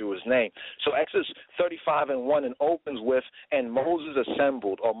in Yeshua's name. So Exodus 35:1, and opens with, and Moses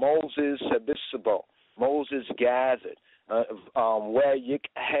assembled, or Moses Seb'S'ba, Moses gathered, where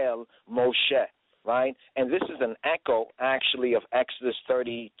Yikhel Moshe, right? And this is an echo, actually, of Exodus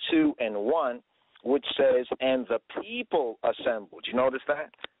 32:1, which says, and the people assembled. You notice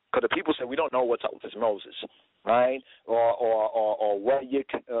that? Because the people said, we don't know what's up with this Moses, right? Or where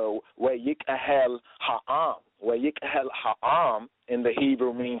Yikhel Ha'am. Where Yikhel Ha'am in the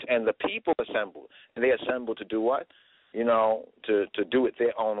Hebrew means, and the people assembled. And they assembled to do what? To do it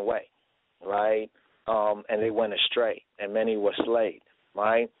their own way, right? And they went astray, and many were slain,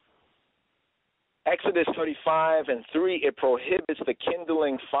 right? Exodus 35:3, it prohibits the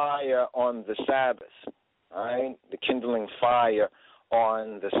kindling fire on the Sabbath, right? The kindling fire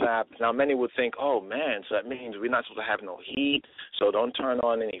on the Sabbath. Now, many would think, oh, man, so that means we're not supposed to have no heat, so don't turn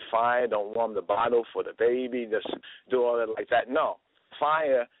on any fire, don't warm the bottle for the baby, just do all that like that. No,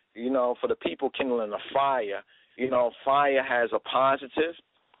 fire, for the people kindling a fire, fire has a positive,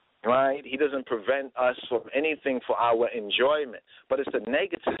 right? He doesn't prevent us from anything for our enjoyment, but it's the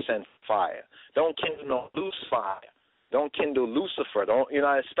negative sense of fire. Don't kindle no loose fire. Don't kindle Lucifer,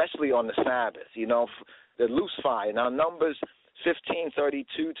 especially on the Sabbath, the loose fire. Now, Numbers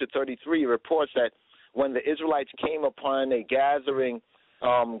 15:32-33 reports that when the Israelites came upon a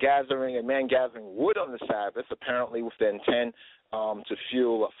man gathering wood on the Sabbath, apparently with the intent to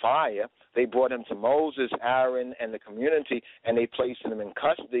fuel a fire, they brought him to Moses, Aaron, and the community, and they placed him in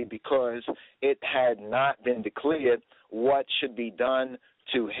custody because it had not been declared what should be done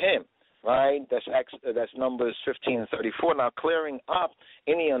to him. Right? That's Numbers 15:34. Now, clearing up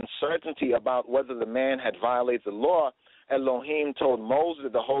any uncertainty about whether the man had violated the law, Elohim told Moses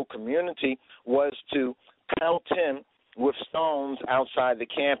that the whole community was to count him with stones outside the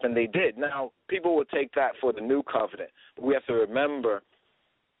camp, and they did. Now, people will take that for the new covenant. But we have to remember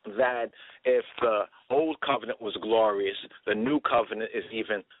that if the old covenant was glorious, the new covenant is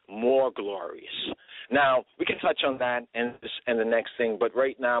even more glorious. Now, we can touch on that and the next thing, but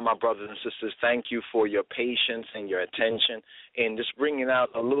right now, my brothers and sisters, thank you for your patience and your attention in just bringing out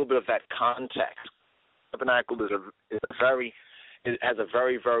a little bit of that context. Tabernacle has a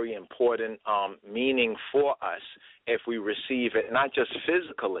very, very important meaning for us if we receive it, not just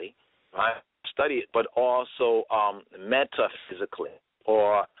physically, right, study it, but also metaphysically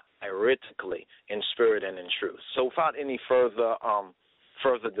or theoretically in spirit and in truth. So without any further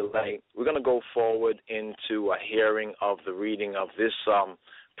delay, we're going to go forward into a hearing of the reading of this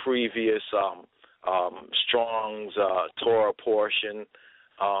previous Strong's Torah portion.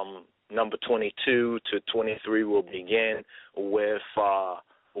 Number 22-23 will begin with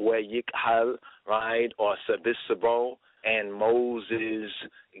where Yikhel, right, or Seb'S'ba, and Moses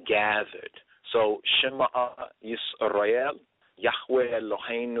gathered. So, Shema Yisrael, Yahweh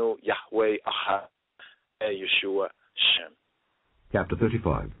Eloheinu, Yahweh Ahad. Yeshua Shem. Chapter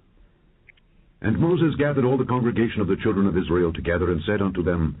 35. And Moses gathered all the congregation of the children of Israel together, and said unto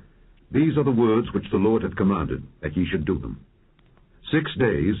them, These are the words which the Lord hath commanded, that ye should do them. 6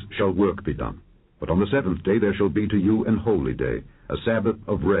 days shall work be done, but on the 7th day there shall be to you an holy day, a Sabbath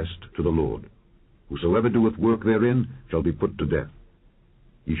of rest to the Lord. Whosoever doeth work therein shall be put to death.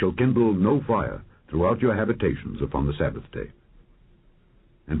 Ye shall kindle no fire throughout your habitations upon the Sabbath day.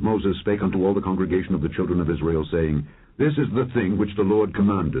 And Moses spake unto all the congregation of the children of Israel, saying, This is the thing which the Lord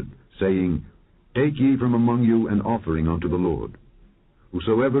commanded, saying, Take ye from among you an offering unto the Lord.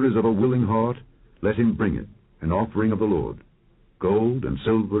 Whosoever is of a willing heart, let him bring it, an offering of the Lord, gold and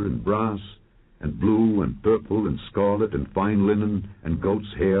silver and brass, and blue and purple and scarlet and fine linen, and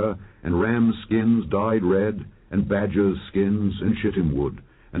goat's hair, and ram's skins dyed red, and badger's skins, and shittim wood,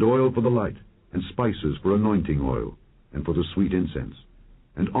 and oil for the light, and spices for anointing oil, and for the sweet incense,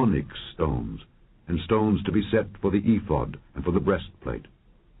 and onyx stones, and stones to be set for the ephod, and for the breastplate.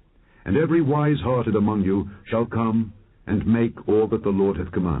 And every wise-hearted among you shall come and make all that the Lord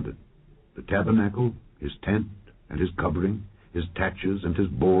hath commanded, the tabernacle, his tent, and his covering, his taches, and his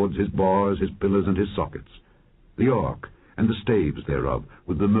boards, his bars, his pillars, and his sockets, the ark, and the staves thereof,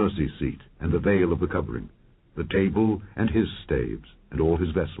 with the mercy seat, and the veil of the covering, the table, and his staves, and all his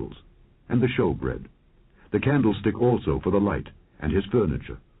vessels, and the showbread, the candlestick also for the light, and his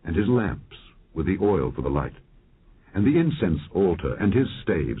furniture, and his lamps, with the oil for the light, and the incense altar, and his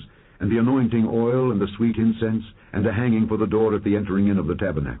staves, and the anointing oil, and the sweet incense, and the hanging for the door at the entering in of the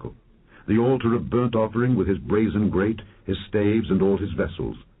tabernacle, the altar of burnt offering with his brazen grate, his staves, and all his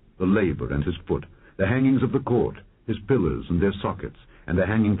vessels, the laver and his foot, the hangings of the court, his pillars and their sockets, and the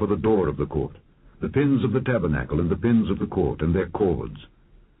hanging for the door of the court, the pins of the tabernacle, and the pins of the court, and their cords,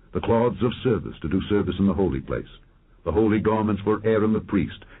 the cloths of service to do service in the holy place, the holy garments for Aaron the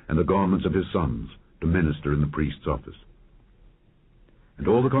priest, and the garments of his sons, to minister in the priest's office. And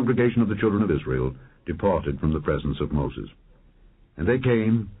all the congregation of the children of Israel departed from the presence of Moses. And they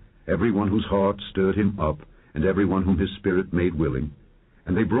came, every one whose heart stirred him up, and every one whom his spirit made willing,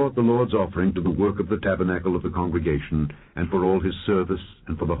 and they brought the Lord's offering to the work of the tabernacle of the congregation, and for all his service,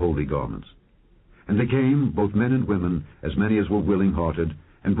 and for the holy garments. And they came, both men and women, as many as were willing-hearted,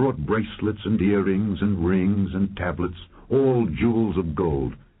 and brought bracelets and earrings and rings and tablets, all jewels of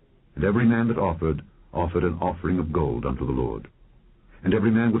gold. And every man that offered an offering of gold unto the Lord. And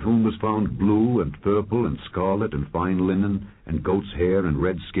every man with whom was found blue and purple and scarlet and fine linen, and goat's hair and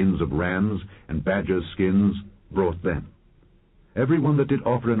red skins of rams and badger's skins, brought them. Every one that did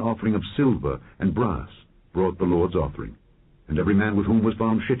offer an offering of silver and brass brought the Lord's offering. And every man with whom was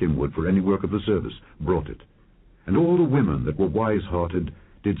found shittim wood for any work of the service brought it. And all the women that were wise-hearted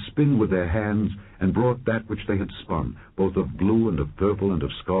did spin with their hands, and brought that which they had spun, both of blue and of purple and of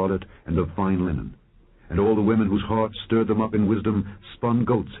scarlet and of fine linen. And all the women whose hearts stirred them up in wisdom spun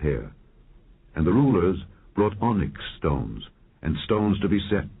goat's hair. And the rulers brought onyx stones, and stones to be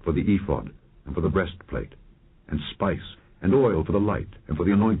set for the ephod, and for the breastplate, and spice, and oil for the light, and for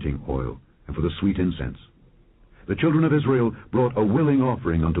the anointing oil, and for the sweet incense. The children of Israel brought a willing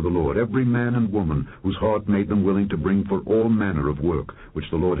offering unto the Lord, every man and woman whose heart made them willing to bring for all manner of work, which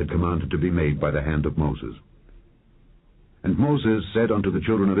the Lord had commanded to be made by the hand of Moses. And Moses said unto the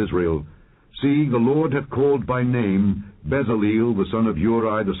children of Israel, See, the Lord hath called by name Bezaleel, the son of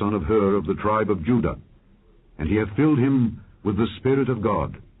Uri, the son of Hur, of the tribe of Judah. And he hath filled him with the Spirit of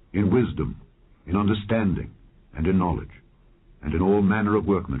God, in wisdom, in understanding, and in knowledge, and in all manner of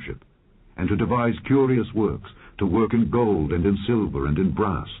workmanship, and to devise curious works, to work in gold, and in silver, and in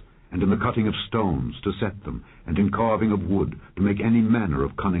brass, and in the cutting of stones, to set them, and in carving of wood, to make any manner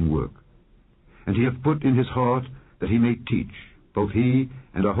of cunning work. And he hath put in his heart that he may teach, both he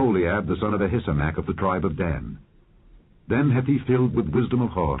and Aholiab the son of Ahisamach of the tribe of Dan. Them hath he filled with wisdom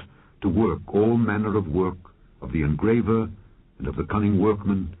of heart, to work all manner of work, of the engraver, and of the cunning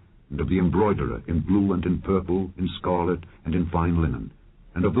workman, and of the embroiderer, in blue and in purple, in scarlet, and in fine linen,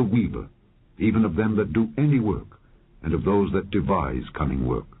 and of the weaver, even of them that do any work, and of those that devise cunning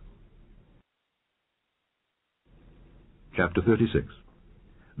work. Chapter 36.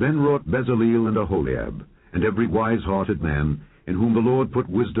 Then wrought Bezaleel and Aholiab, and every wise-hearted man, in whom the Lord put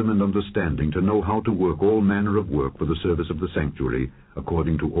wisdom and understanding to know how to work all manner of work for the service of the sanctuary,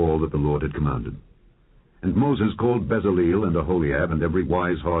 according to all that the Lord had commanded. And Moses called Bezaleel and Aholiab, and every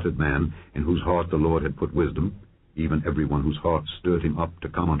wise-hearted man, in whose heart the Lord had put wisdom, even every one whose heart stirred him up to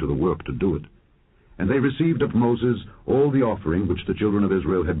come unto the work to do it. And they received of Moses all the offering which the children of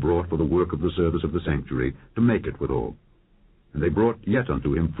Israel had brought for the work of the service of the sanctuary, to make it withal. And they brought yet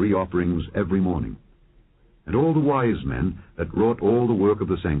unto him free offerings every morning. And all the wise men that wrought all the work of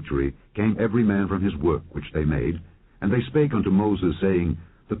the sanctuary came every man from his work which they made, and they spake unto Moses, saying,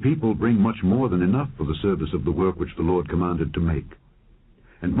 The people bring much more than enough for the service of the work which the Lord commanded to make.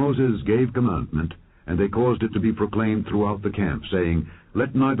 And Moses gave commandment, and they caused it to be proclaimed throughout the camp, saying,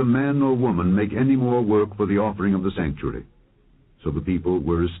 Let neither man nor woman make any more work for the offering of the sanctuary. So the people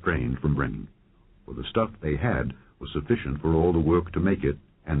were restrained from bringing, for the stuff they had was sufficient for all the work to make it,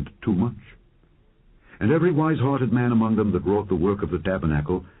 and too much. And every wise-hearted man among them that wrought the work of the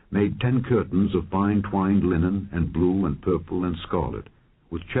tabernacle made 10 curtains of fine twined linen, and blue, and purple, and scarlet.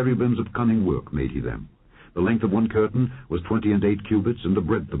 With cherubims of cunning work made he them. The length of one curtain was 28 cubits, and the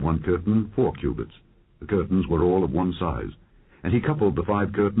breadth of one curtain 4 cubits. The curtains were all of one size. And he coupled the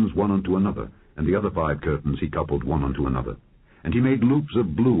 5 curtains one unto another, and the other 5 curtains he coupled one unto another. And he made loops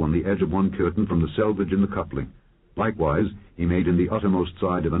of blue on the edge of one curtain from the selvage in the coupling. Likewise he made in the uttermost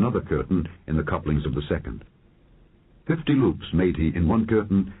side of another curtain in the couplings of the second. 50 loops made he in one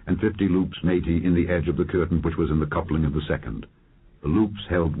curtain, and 50 loops made he in the edge of the curtain which was in the coupling of the second. The loops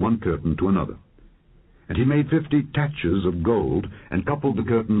held one curtain to another. And he made 50 taches of gold, and coupled the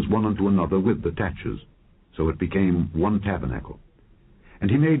curtains one unto another with the taches. So it became one tabernacle. And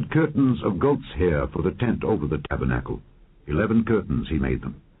he made curtains of goat's hair for the tent over the tabernacle. 11 curtains he made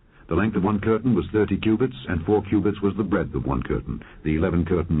them. The length of one curtain was 30 cubits, and 4 cubits was the breadth of one curtain. The 11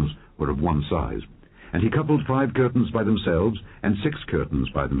 curtains were of one size. And he coupled 5 curtains by themselves, and 6 curtains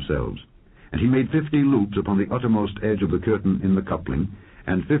by themselves. And he made 50 loops upon the uttermost edge of the curtain in the coupling,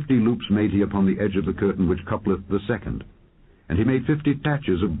 and 50 loops made he upon the edge of the curtain which coupleth the second. And he made 50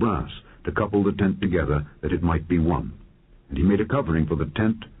 taches of brass to couple the tent together, that it might be one. And he made a covering for the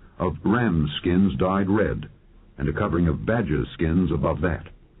tent of rams' skins dyed red, and a covering of badgers' skins above that.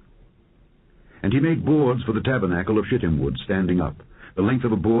 And he made boards for the tabernacle of shittim wood standing up. The length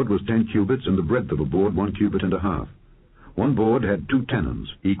of a board was 10 cubits, and the breadth of a board 1 cubit and a half. One board had 2 tenons,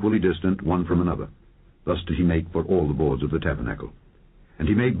 equally distant one from another. Thus did he make for all the boards of the tabernacle. And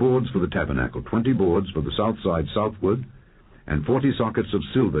he made boards for the tabernacle, 20 boards for the south side southward, and 40 sockets of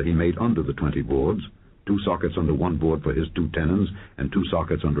silver he made under the 20 boards, 2 sockets under one board for his 2 tenons, and 2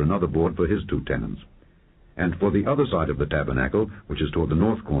 sockets under another board for his 2 tenons. And for the other side of the tabernacle, which is toward the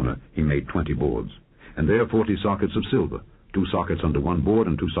north corner, he made 20 boards. And there 40 sockets of silver, 2 sockets under one board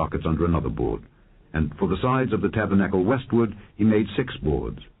and 2 sockets under another board. And for the sides of the tabernacle westward he made 6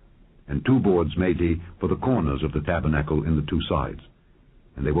 boards. And 2 boards made he for the corners of the tabernacle in the 2 sides.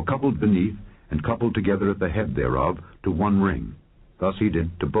 And they were coupled beneath, and coupled together at the head thereof to one ring. Thus he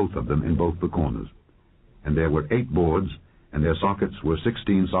did to both of them in both the corners. And there were 8 boards, and their sockets were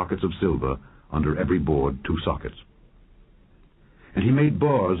 16 sockets of silver, under every board 2 sockets. And he made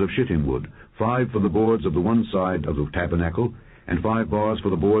bars of shittim wood, 5 for the boards of the one side of the tabernacle, and 5 bars for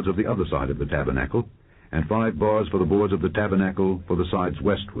the boards of the other side of the tabernacle, and 5 bars for the boards of the tabernacle for the sides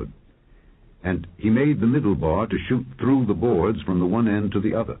westward. And he made the middle bar to shoot through the boards from the one end to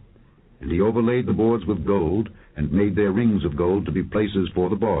the other. And he overlaid the boards with gold, and made their rings of gold to be places for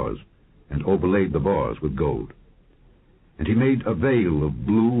the bars, and overlaid the bars with gold. And he made a veil of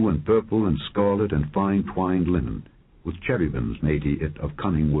blue and purple and scarlet and fine twined linen. With cherubims made he it of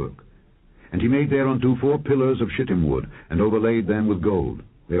cunning work. And he made thereunto 4 pillars of shittim wood, and overlaid them with gold.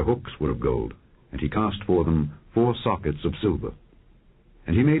 Their hooks were of gold. And he cast for them 4 sockets of silver.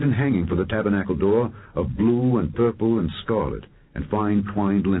 And he made an hanging for the tabernacle door of blue and purple and scarlet, and fine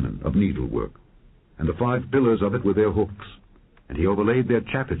twined linen of needlework. And the 5 pillars of it were their hooks. And he overlaid their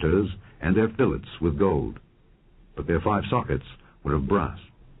chapiters and their fillets with gold. But their 5 sockets were of brass.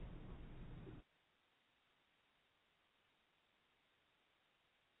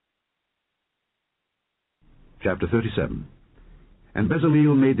 Chapter 37. And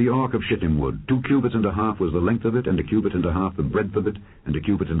Bezaleel made the ark of shittim wood. 2 cubits and a half was the length of it, and 1 cubit and a half the breadth of it, and 1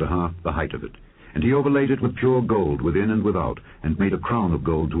 cubit and a half the height of it. And he overlaid it with pure gold within and without, and made a crown of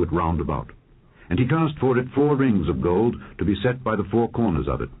gold to it round about. And he cast for it 4 rings of gold to be set by the 4 corners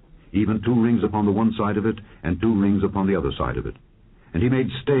of it, even 2 rings upon the one side of it, and 2 rings upon the other side of it. And he made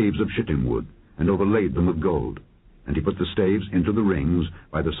staves of shittim wood, and overlaid them with gold. And he put the staves into the rings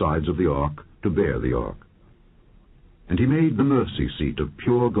by the sides of the ark, to bear the ark. And he made the mercy seat of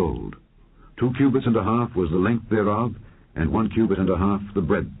pure gold. 2 cubits and a half was the length thereof, and 1 cubit and a half the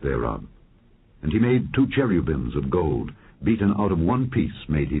breadth thereof. And he made 2 cherubims of gold, beaten out of one piece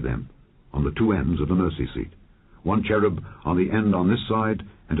made he them, on the 2 ends of the mercy seat. 1 cherub on the end on this side,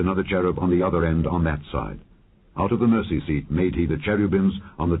 and another cherub on the other end on that side. Out of the mercy seat made he the cherubims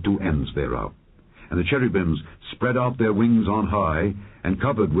on the 2 ends thereof. And the cherubims spread out their wings on high, and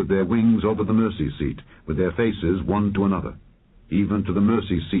covered with their wings over the mercy seat, with their faces one to another. Even to the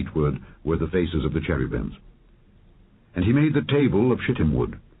mercy seatward were the faces of the cherubims. And he made the table of shittim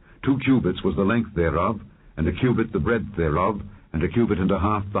wood. 2 cubits was the length thereof, and a cubit the breadth thereof, and a cubit and a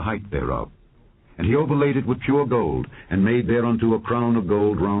half the height thereof. And he overlaid it with pure gold, and made thereunto a crown of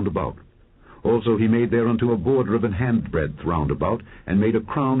gold round about. Also he made thereunto a border of an handbreadth round about, and made a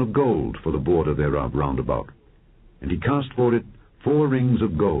crown of gold for the border thereof round about. And he cast for it 4 rings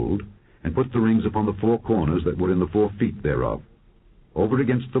of gold, and put the rings upon the 4 corners that were in the 4 feet thereof. Over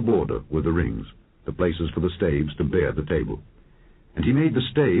against the border were the rings, the places for the staves to bear the table. And he made the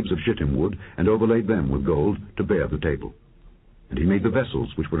staves of shittim wood, and overlaid them with gold to bear the table. And he made the vessels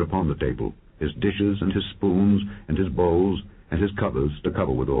which were upon the table, his dishes, and his spoons, and his bowls, and his covers to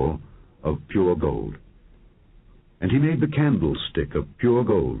cover withal, of pure gold. And he made the candlestick of pure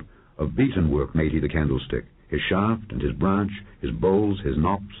gold, of beaten work made he the candlestick. His shaft, and his branch, his bowls, his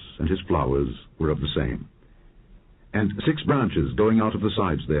knops, and his flowers were of the same. And 6 branches going out of the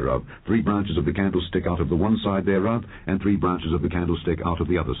sides thereof, 3 branches of the candlestick out of the one side thereof, and 3 branches of the candlestick out of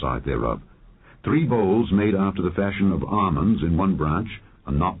the other side thereof. 3 bowls made after the fashion of almonds in one branch,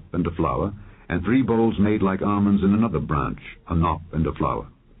 a knop and a flower, and 3 bowls made like almonds in another branch, a knop and a flower.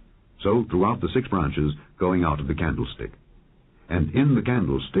 So throughout the 6 branches going out of the candlestick. And in the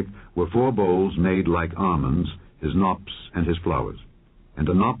candlestick were 4 bowls made like almonds, his knops and his flowers. And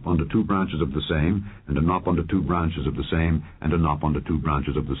a knop unto 2 branches of the same, and a knop unto 2 branches of the same, and a knop unto 2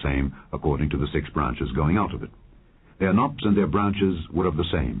 branches of the same, according to the 6 branches going out of it. Their knops and their branches were of the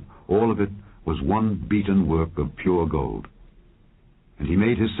same. All of it was one beaten work of pure gold. And he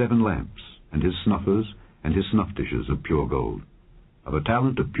made his 7 lamps, and his snuffers, and his snuff dishes of pure gold. Of a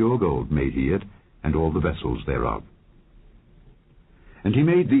talent of pure gold made he it, and all the vessels thereof. And he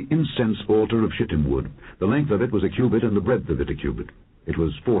made the incense altar of shittim wood. The length of it was a cubit, and the breadth of it a cubit. It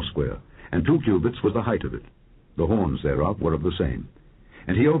was 4 square, and 2 cubits was the height of it. The horns thereof were of the same.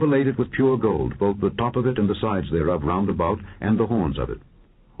 And he overlaid it with pure gold, both the top of it and the sides thereof round about, and the horns of it.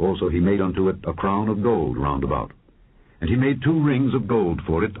 Also he made unto it a crown of gold round about. And he made 2 rings of gold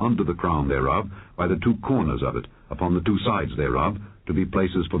for it under the crown thereof, by the 2 corners of it, upon the 2 sides thereof, to be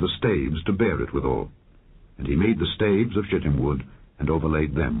places for the staves to bear it withal. And he made the staves of shittim wood, and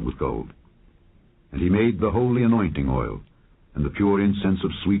overlaid them with gold. And he made the holy anointing oil, and the pure incense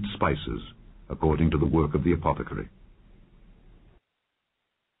of sweet spices, according to the work of the apothecary.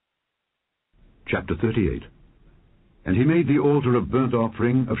 Chapter 38. And he made the altar of burnt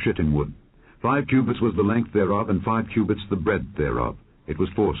offering of shittim wood. 5 cubits was the length thereof, and 5 cubits the breadth thereof. It was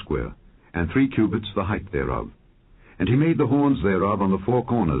 4 square, and 3 cubits the height thereof. And he made the horns thereof on the 4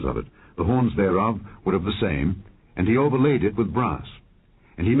 corners of it. The horns thereof were of the same, and he overlaid it with brass.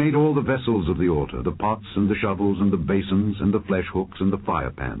 And he made all the vessels of the altar, the pots and the shovels and the basins and the flesh hooks and the fire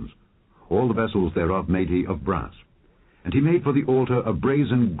pans. All the vessels thereof made he of brass. And he made for the altar a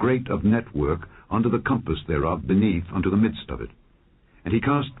brazen grate of network under the compass thereof beneath unto the midst of it. And he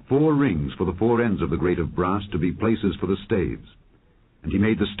cast 4 rings for the 4 ends of the grate of brass to be places for the staves. And he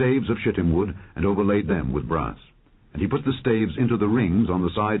made the staves of shittim wood, and overlaid them with brass. And he put the staves into the rings on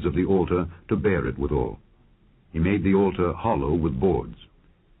the sides of the altar to bear it withal. He made the altar hollow with boards.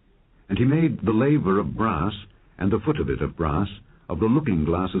 And he made the laver of brass, and the foot of it of brass, of the looking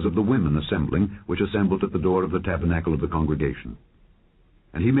glasses of the women assembling, which assembled at the door of the tabernacle of the congregation.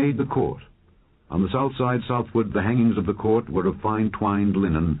 And he made the court. On the south side southward the hangings of the court were of fine twined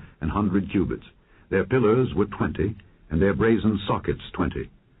linen, 100 cubits. Their pillars were 20, and their brazen sockets 20.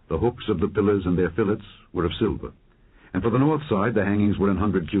 The hooks of the pillars and their fillets were of silver. And for the north side the hangings were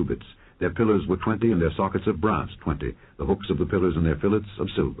 100 cubits. Their pillars were 20, and their sockets of brass 20. The hooks of the pillars and their fillets of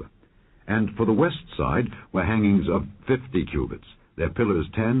silver. And for the west side were hangings of 50 cubits. Their pillars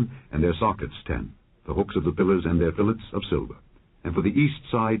 10, and their sockets 10. The hooks of the pillars and their fillets of silver. And for the east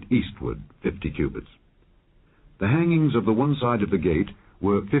side eastward 50 cubits. The hangings of the one side of the gate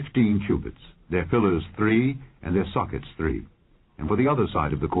were 15 cubits. Their pillars 3, and their sockets 3. And for the other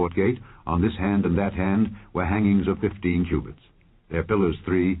side of the court gate, on this hand and that hand, were hangings of 15 cubits. Their pillars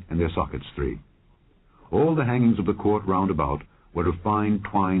 3, and their sockets 3. All the hangings of the court round about were of fine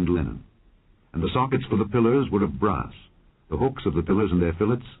twined linen. And the sockets for the pillars were of brass, the hooks of the pillars and their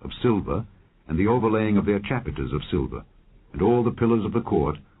fillets of silver, and the overlaying of their chapiters of silver. And all the pillars of the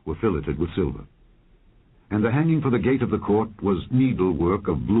court were filleted with silver. And the hanging for the gate of the court was needlework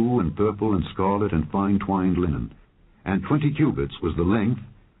of blue and purple and scarlet and fine twined linen. And 20 cubits was the length,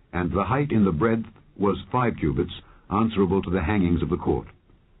 and the height in the breadth was 5 cubits, answerable to the hangings of the court.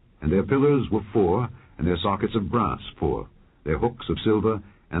 And their pillars were 4, and their sockets of brass 4, their hooks of silver,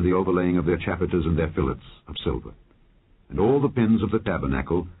 and the overlaying of their chapiters and their fillets of silver. And all the pins of the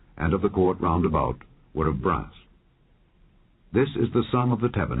tabernacle and of the court round about were of brass. This is the sum of the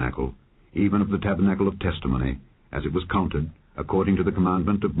tabernacle, even of the tabernacle of testimony, as it was counted, according to the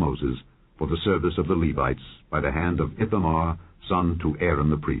commandment of Moses, for the service of the Levites, by the hand of Ithamar, son to Aaron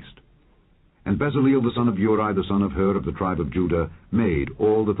the priest. And Bezaleel the son of Uri, the son of Hur of the tribe of Judah, made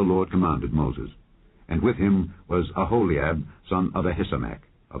all that the Lord commanded Moses. And with him was Aholiab, son of Ahisamach,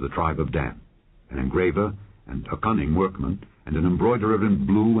 of the tribe of Dan, an engraver, and a cunning workman, and an embroiderer in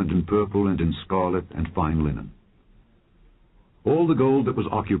blue, and in purple, and in scarlet, and fine linen. All the gold that was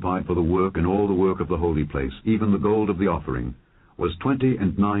occupied for the work, and all the work of the holy place, even the gold of the offering, was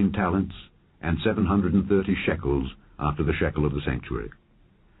 29 talents, and 730 shekels, after the shekel of the sanctuary.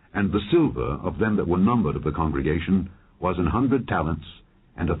 And the silver of them that were numbered of the congregation was 100 talents,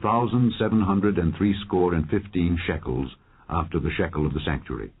 and 1,760 shekels, after the shekel of the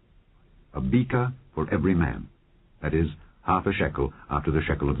sanctuary. A beka for every man, that is, half a shekel after the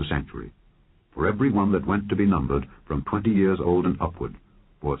shekel of the sanctuary, for every one that went to be numbered from 20 years old and upward,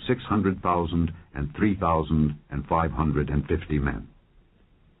 for 600,000 and 3,550 men.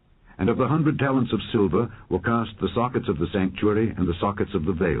 And of the 100 talents of silver were cast the sockets of the sanctuary and the sockets of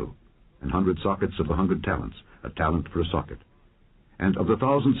the veil, 100 sockets of the 100 talents, a talent for a socket. And of the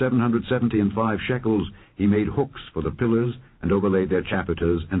 1,775 shekels he made hooks for the pillars, and overlaid their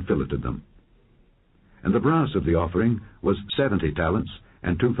chapiters, and filleted them. And the brass of the offering was 70 talents,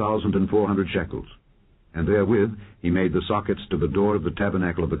 and 2,400 shekels. And therewith he made the sockets to the door of the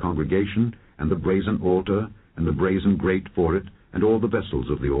tabernacle of the congregation, and the brazen altar, and the brazen grate for it, and all the vessels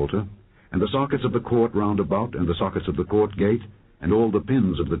of the altar, and the sockets of the court round about, and the sockets of the court gate, and all the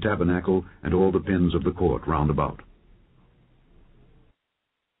pins of the tabernacle, and all the pins of the court round about.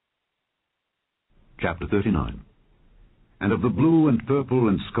 Chapter 39. And of the blue and purple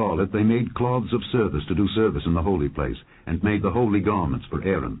and scarlet they made cloths of service to do service in the holy place, and made the holy garments for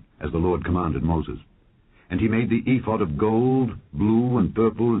Aaron, as the Lord commanded Moses. And he made the ephod of gold, blue and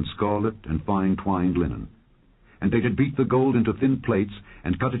purple and scarlet, and fine twined linen. And they did beat the gold into thin plates,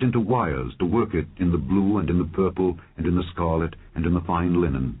 and cut it into wires, to work it in the blue, and in the purple, and in the scarlet, and in the fine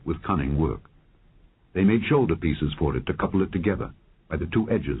linen, with cunning work. They made shoulder pieces for it, to couple it together. By the two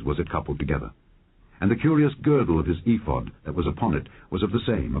edges was it coupled together. And the curious girdle of his ephod that was upon it was of the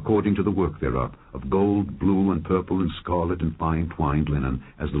same, according to the work thereof, of gold, blue, and purple, and scarlet, and fine twined linen,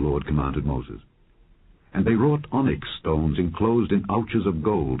 as the Lord commanded Moses. And they wrought onyx stones enclosed in ouches of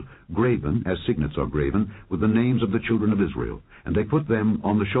gold, graven, as signets are graven, with the names of the children of Israel. And they put them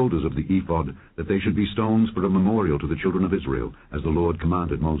on the shoulders of the ephod, that they should be stones for a memorial to the children of Israel, as the Lord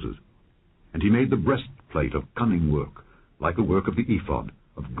commanded Moses. And he made the breastplate of cunning work, like the work of the ephod,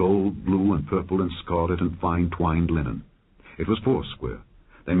 of gold, blue, and purple, and scarlet, and fine twined linen. It was foursquare.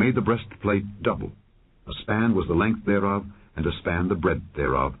 They made the breastplate double. A span was the length thereof, and a span the breadth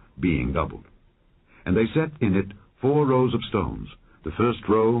thereof, being doubled. And they set in it 4 rows of stones. The first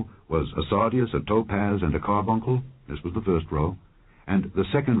row was a sardius, a topaz, and a carbuncle. This was the first row. And the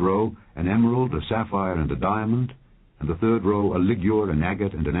second row, an emerald, a sapphire, and a diamond. And the third row, a ligure, an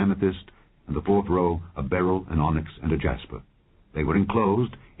agate, and an amethyst. And the fourth row, a beryl, an onyx, and a jasper. They were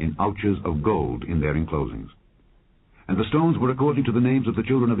enclosed in ouches of gold in their enclosings. And the stones were according to the names of the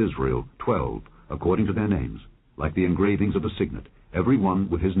children of Israel, 12, according to their names, like the engravings of a signet, every one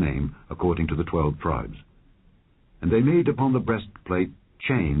with his name, according to the 12 tribes. And they made upon the breastplate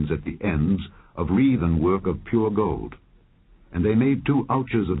chains at the ends of wreathen work of pure gold. And they made 2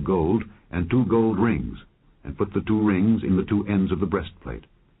 ouches of gold, and 2 gold rings, and put the 2 rings in the 2 ends of the breastplate.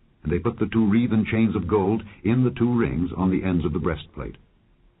 And they put the 2 wreathen chains of gold in the 2 rings on the ends of the breastplate.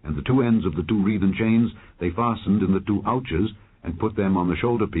 And the 2 ends of the 2 wreathen chains they fastened in the 2 ouches, and put them on the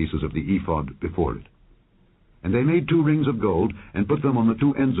shoulder pieces of the ephod before it. And they made 2 rings of gold, and put them on the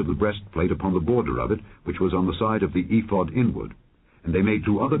 2 ends of the breastplate upon the border of it, which was on the side of the ephod inward. And they made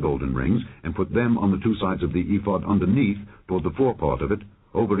 2 other golden rings, and put them on the 2 sides of the ephod underneath, toward the forepart of it,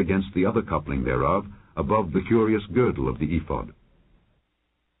 over against the other coupling thereof, above the curious girdle of the ephod.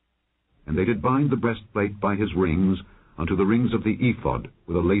 And they did bind the breastplate by his rings unto the rings of the ephod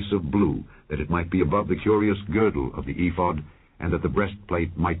with a lace of blue, that it might be above the curious girdle of the ephod, and that the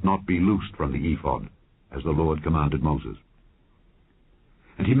breastplate might not be loosed from the ephod, as the Lord commanded Moses.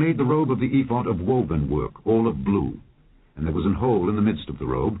 And he made the robe of the ephod of woven work, all of blue, and there was an hole in the midst of the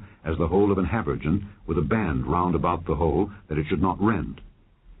robe, as the hole of an habergeon, with a band round about the hole, that it should not rend.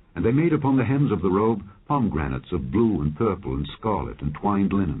 And they made upon the hems of the robe pomegranates of blue and purple and scarlet and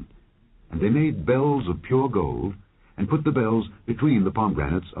twined linen. And they made bells of pure gold, and put the bells between the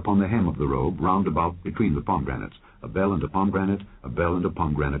pomegranates upon the hem of the robe, round about between the pomegranates, a bell and a pomegranate, a bell and a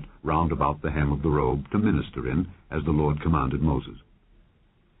pomegranate, round about the hem of the robe, to minister in, as the Lord commanded Moses.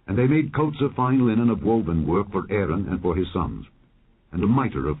 And they made coats of fine linen of woven work for Aaron and for his sons, and a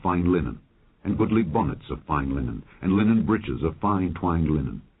mitre of fine linen, and goodly bonnets of fine linen, and linen breeches of fine twined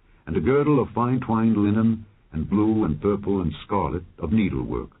linen, and a girdle of fine twined linen, and blue and purple and scarlet of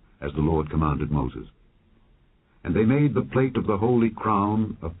needlework, as the Lord commanded Moses. And they made the plate of the holy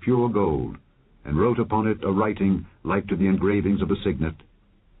crown of pure gold, and wrote upon it a writing like to the engravings of a signet,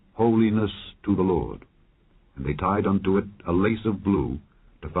 Holiness to the Lord. And they tied unto it a lace of blue,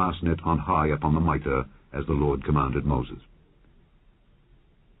 to fasten it on high upon the mitre, as the Lord commanded Moses.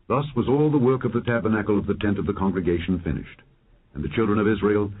 Thus was all the work of the tabernacle of the tent of the congregation finished. And the children of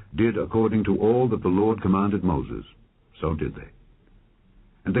Israel did according to all that the Lord commanded Moses. So did they.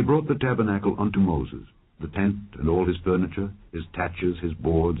 And they brought the tabernacle unto Moses, the tent and all his furniture, his taches, his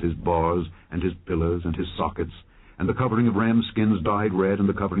boards, his bars, and his pillars, and his sockets, and the covering of ram skins dyed red, and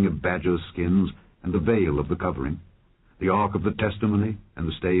the covering of badger skins, and the veil of the covering, the ark of the testimony, and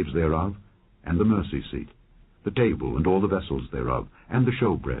the staves thereof, and the mercy seat, the table and all the vessels thereof, and the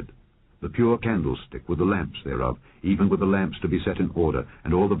showbread, the pure candlestick with the lamps thereof, even with the lamps to be set in order,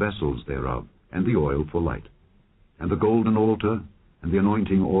 and all the vessels thereof, and the oil for light, and the golden altar, and the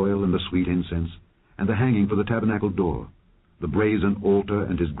anointing oil, and the sweet incense, and the hanging for the tabernacle door, the brazen altar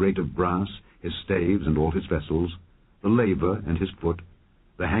and his grate of brass, his staves and all his vessels, the laver and his foot,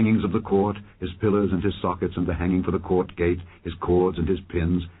 the hangings of the court, his pillars and his sockets, and the hanging for the court gate, his cords and his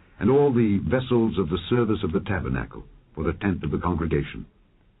pins, and all the vessels of the service of the tabernacle, for the tent of the congregation,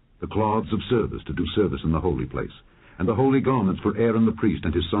 the cloths of service to do service in the holy place, and the holy garments for Aaron the priest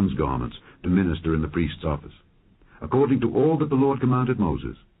and his sons' garments to minister in the priest's office. According to all that the Lord commanded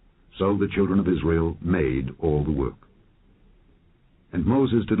Moses, so the children of Israel made all the work. And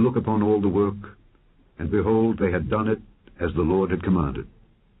Moses did look upon all the work, and behold, they had done it as the Lord had commanded.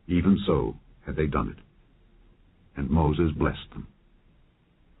 Even so had they done it. And Moses blessed them.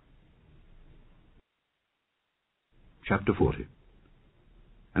 Chapter 40.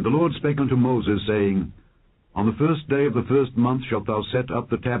 And the Lord spake unto Moses, saying, On the first day of the first month shalt thou set up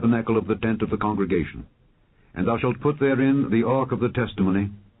the tabernacle of the tent of the congregation, and thou shalt put therein the ark of the testimony,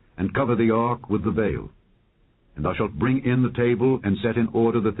 and cover the ark with the veil. And thou shalt bring in the table, and set in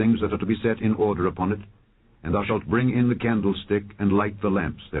order the things that are to be set in order upon it, and thou shalt bring in the candlestick, and light the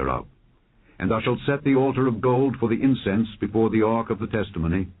lamps thereof. And thou shalt set the altar of gold for the incense before the ark of the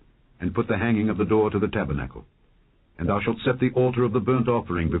testimony, and put the hanging of the door to the tabernacle. And thou shalt set the altar of the burnt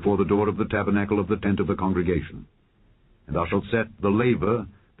offering before the door of the tabernacle of the tent of the congregation. And thou shalt set the laver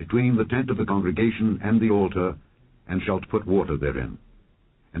between the tent of the congregation and the altar, and shalt put water therein.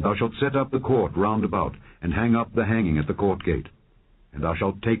 And thou shalt set up the court round about, and hang up the hanging at the court gate. And thou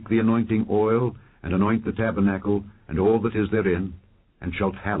shalt take the anointing oil, and anoint the tabernacle, and all that is therein, and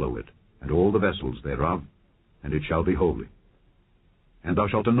shalt hallow it, and all the vessels thereof, and it shall be holy. And thou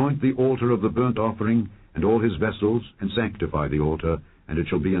shalt anoint the altar of the burnt offering, and all his vessels, and sanctify the altar, and it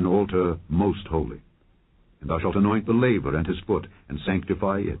shall be an altar most holy. And thou shalt anoint the laver and his foot, and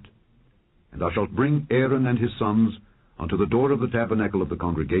sanctify it. And thou shalt bring Aaron and his sons unto the door of the tabernacle of the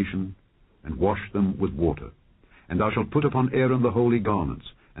congregation, and wash them with water. And thou shalt put upon Aaron the holy garments,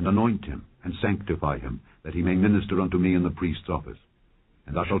 and anoint him, and sanctify him, that he may minister unto me in the priest's office.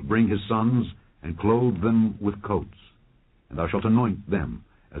 And thou shalt bring his sons, and clothe them with coats. And thou shalt anoint them,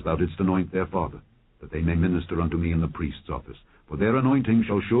 as thou didst anoint their father, that they may minister unto me in the priest's office. For their anointing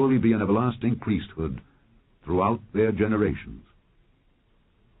shall surely be an everlasting priesthood throughout their generations.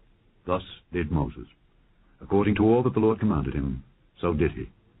 Thus did Moses. According to all that the Lord commanded him, so did he.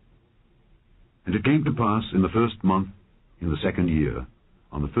 And it came to pass in the first month, in the second year,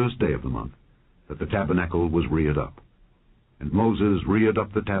 on the first day of the month, that the tabernacle was reared up. And Moses reared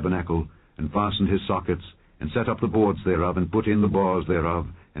up the tabernacle, and fastened his sockets, and set up the boards thereof, and put in the bars thereof,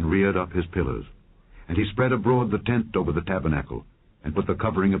 and reared up his pillars. And he spread abroad the tent over the tabernacle, and put the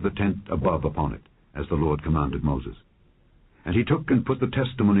covering of the tent above upon it, as the Lord commanded Moses. And he took and put the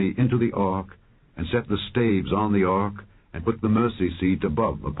testimony into the ark, and set the staves on the ark, and put the mercy seat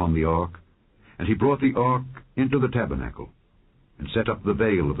above upon the ark. And he brought the ark into the tabernacle, and set up the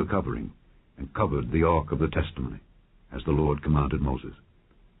veil of the covering, and covered the ark of the testimony, as the Lord commanded Moses.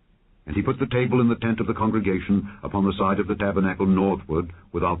 And he put the table in the tent of the congregation upon the side of the tabernacle northward,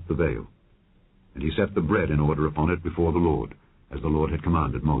 without the veil. And he set the bread in order upon it before the Lord, as the Lord had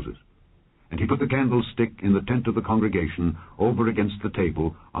commanded Moses. And he put the candlestick in the tent of the congregation over against the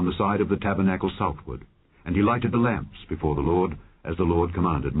table on the side of the tabernacle southward. And he lighted the lamps before the Lord, as the Lord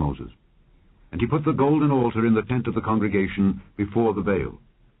commanded Moses. And he put the golden altar in the tent of the congregation before the veil.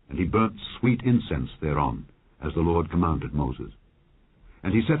 And he burnt sweet incense thereon, as the Lord commanded Moses.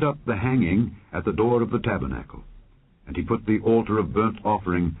 And he set up the hanging at the door of the tabernacle. And he put the altar of burnt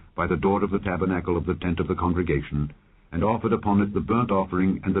offering by the door of the tabernacle of the tent of the congregation, and offered upon it the burnt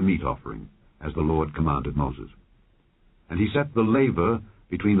offering and the meat offering, as the Lord commanded Moses. And he set the laver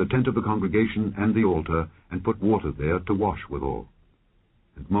between the tent of the congregation and the altar, and put water there to wash withal.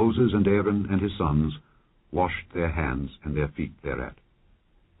 And Moses and Aaron and his sons washed their hands and their feet thereat.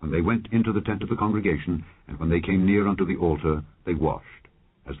 When they went into the tent of the congregation, and when they came near unto the altar, they washed,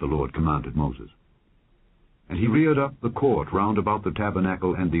 as the Lord commanded Moses. And he reared up the court round about the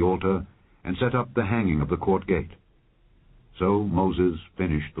tabernacle and the altar, and set up the hanging of the court gate. So Moses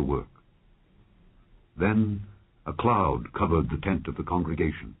finished the work. Then a cloud covered the tent of the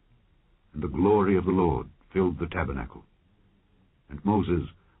congregation, and the glory of the Lord filled the tabernacle. And Moses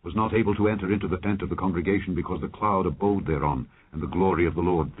was not able to enter into the tent of the congregation, because the cloud abode thereon, and the glory of the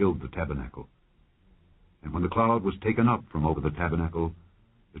Lord filled the tabernacle. And when the cloud was taken up from over the tabernacle,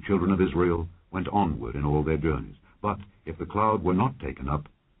 the children of Israel went onward in all their journeys. But if the cloud were not taken up,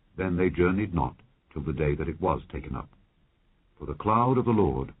 then they journeyed not till the day that it was taken up. For the cloud of the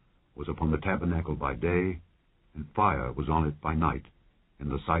Lord was upon the tabernacle by day, and fire was on it by night, in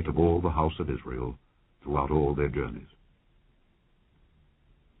the sight of all the house of Israel, throughout all their journeys.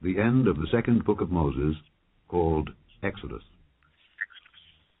 The end of the second book of Moses, called Exodus.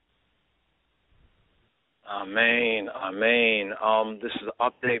 Amen, amen. This is an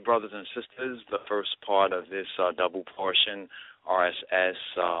update, brothers and sisters, the first part of this double portion,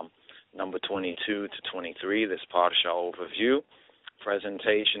 RSS number 22 to 23, this Parsha overview.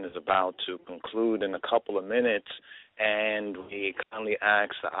 Presentation is about to conclude in a couple of minutes, and we kindly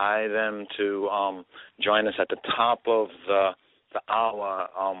ask the item to join us at the top of the hour,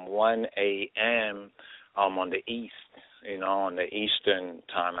 1 a.m. On the east, on the Eastern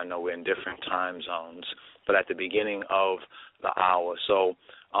time. I know we're in different time zones, but at the beginning of the hour. So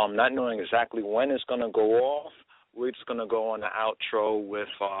not knowing exactly when it's going to go off, we're just going to go on the outro with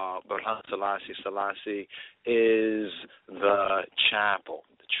Berhan Selassie is the chapel,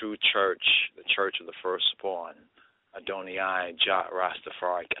 the true church, the church of the firstborn. Adonai, Jah,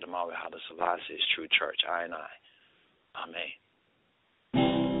 Rastafari, Kedamawi, Haile Selassie's true church, I and I. Amen.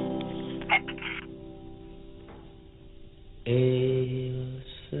 Haile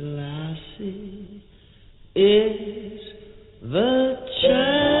Selassie is the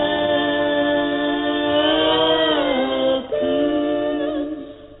champion.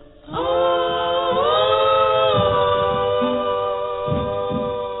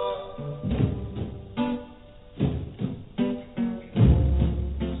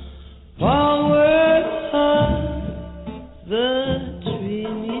 Power of the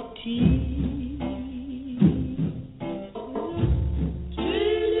Trinity.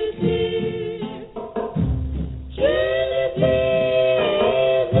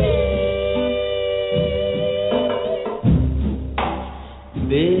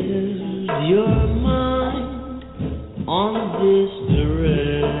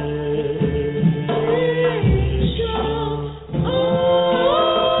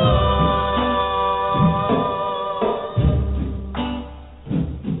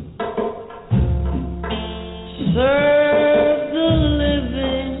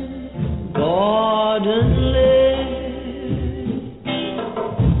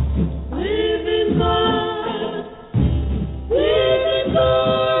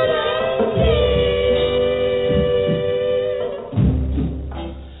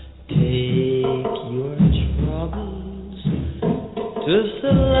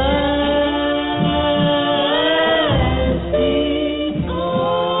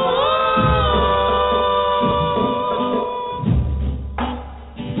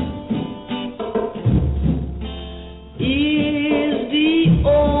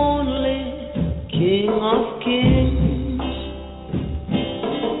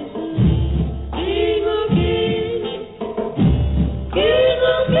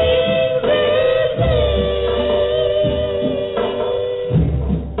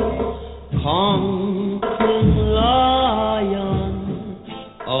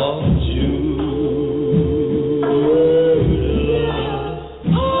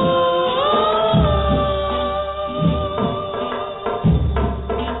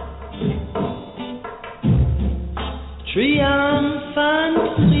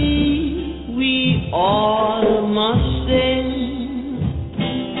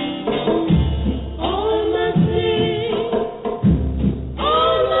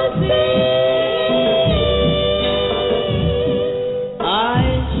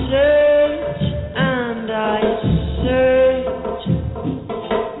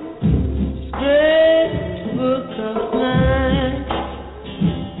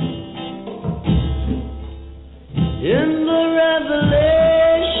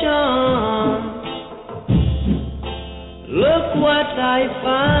 Look what I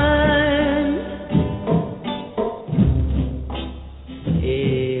find.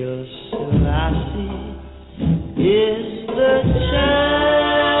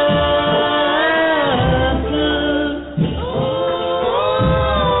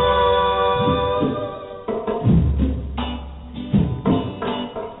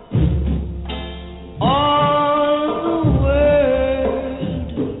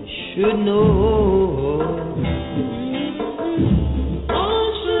 should know.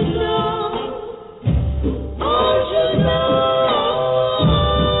 All should know. All should know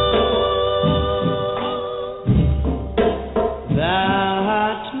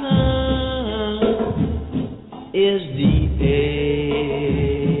that man is the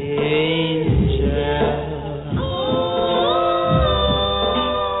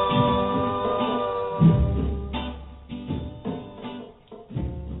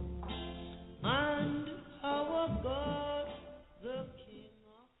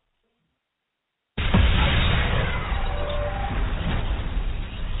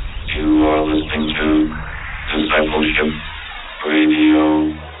You are listening to Discipleship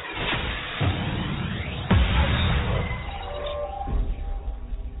Radio.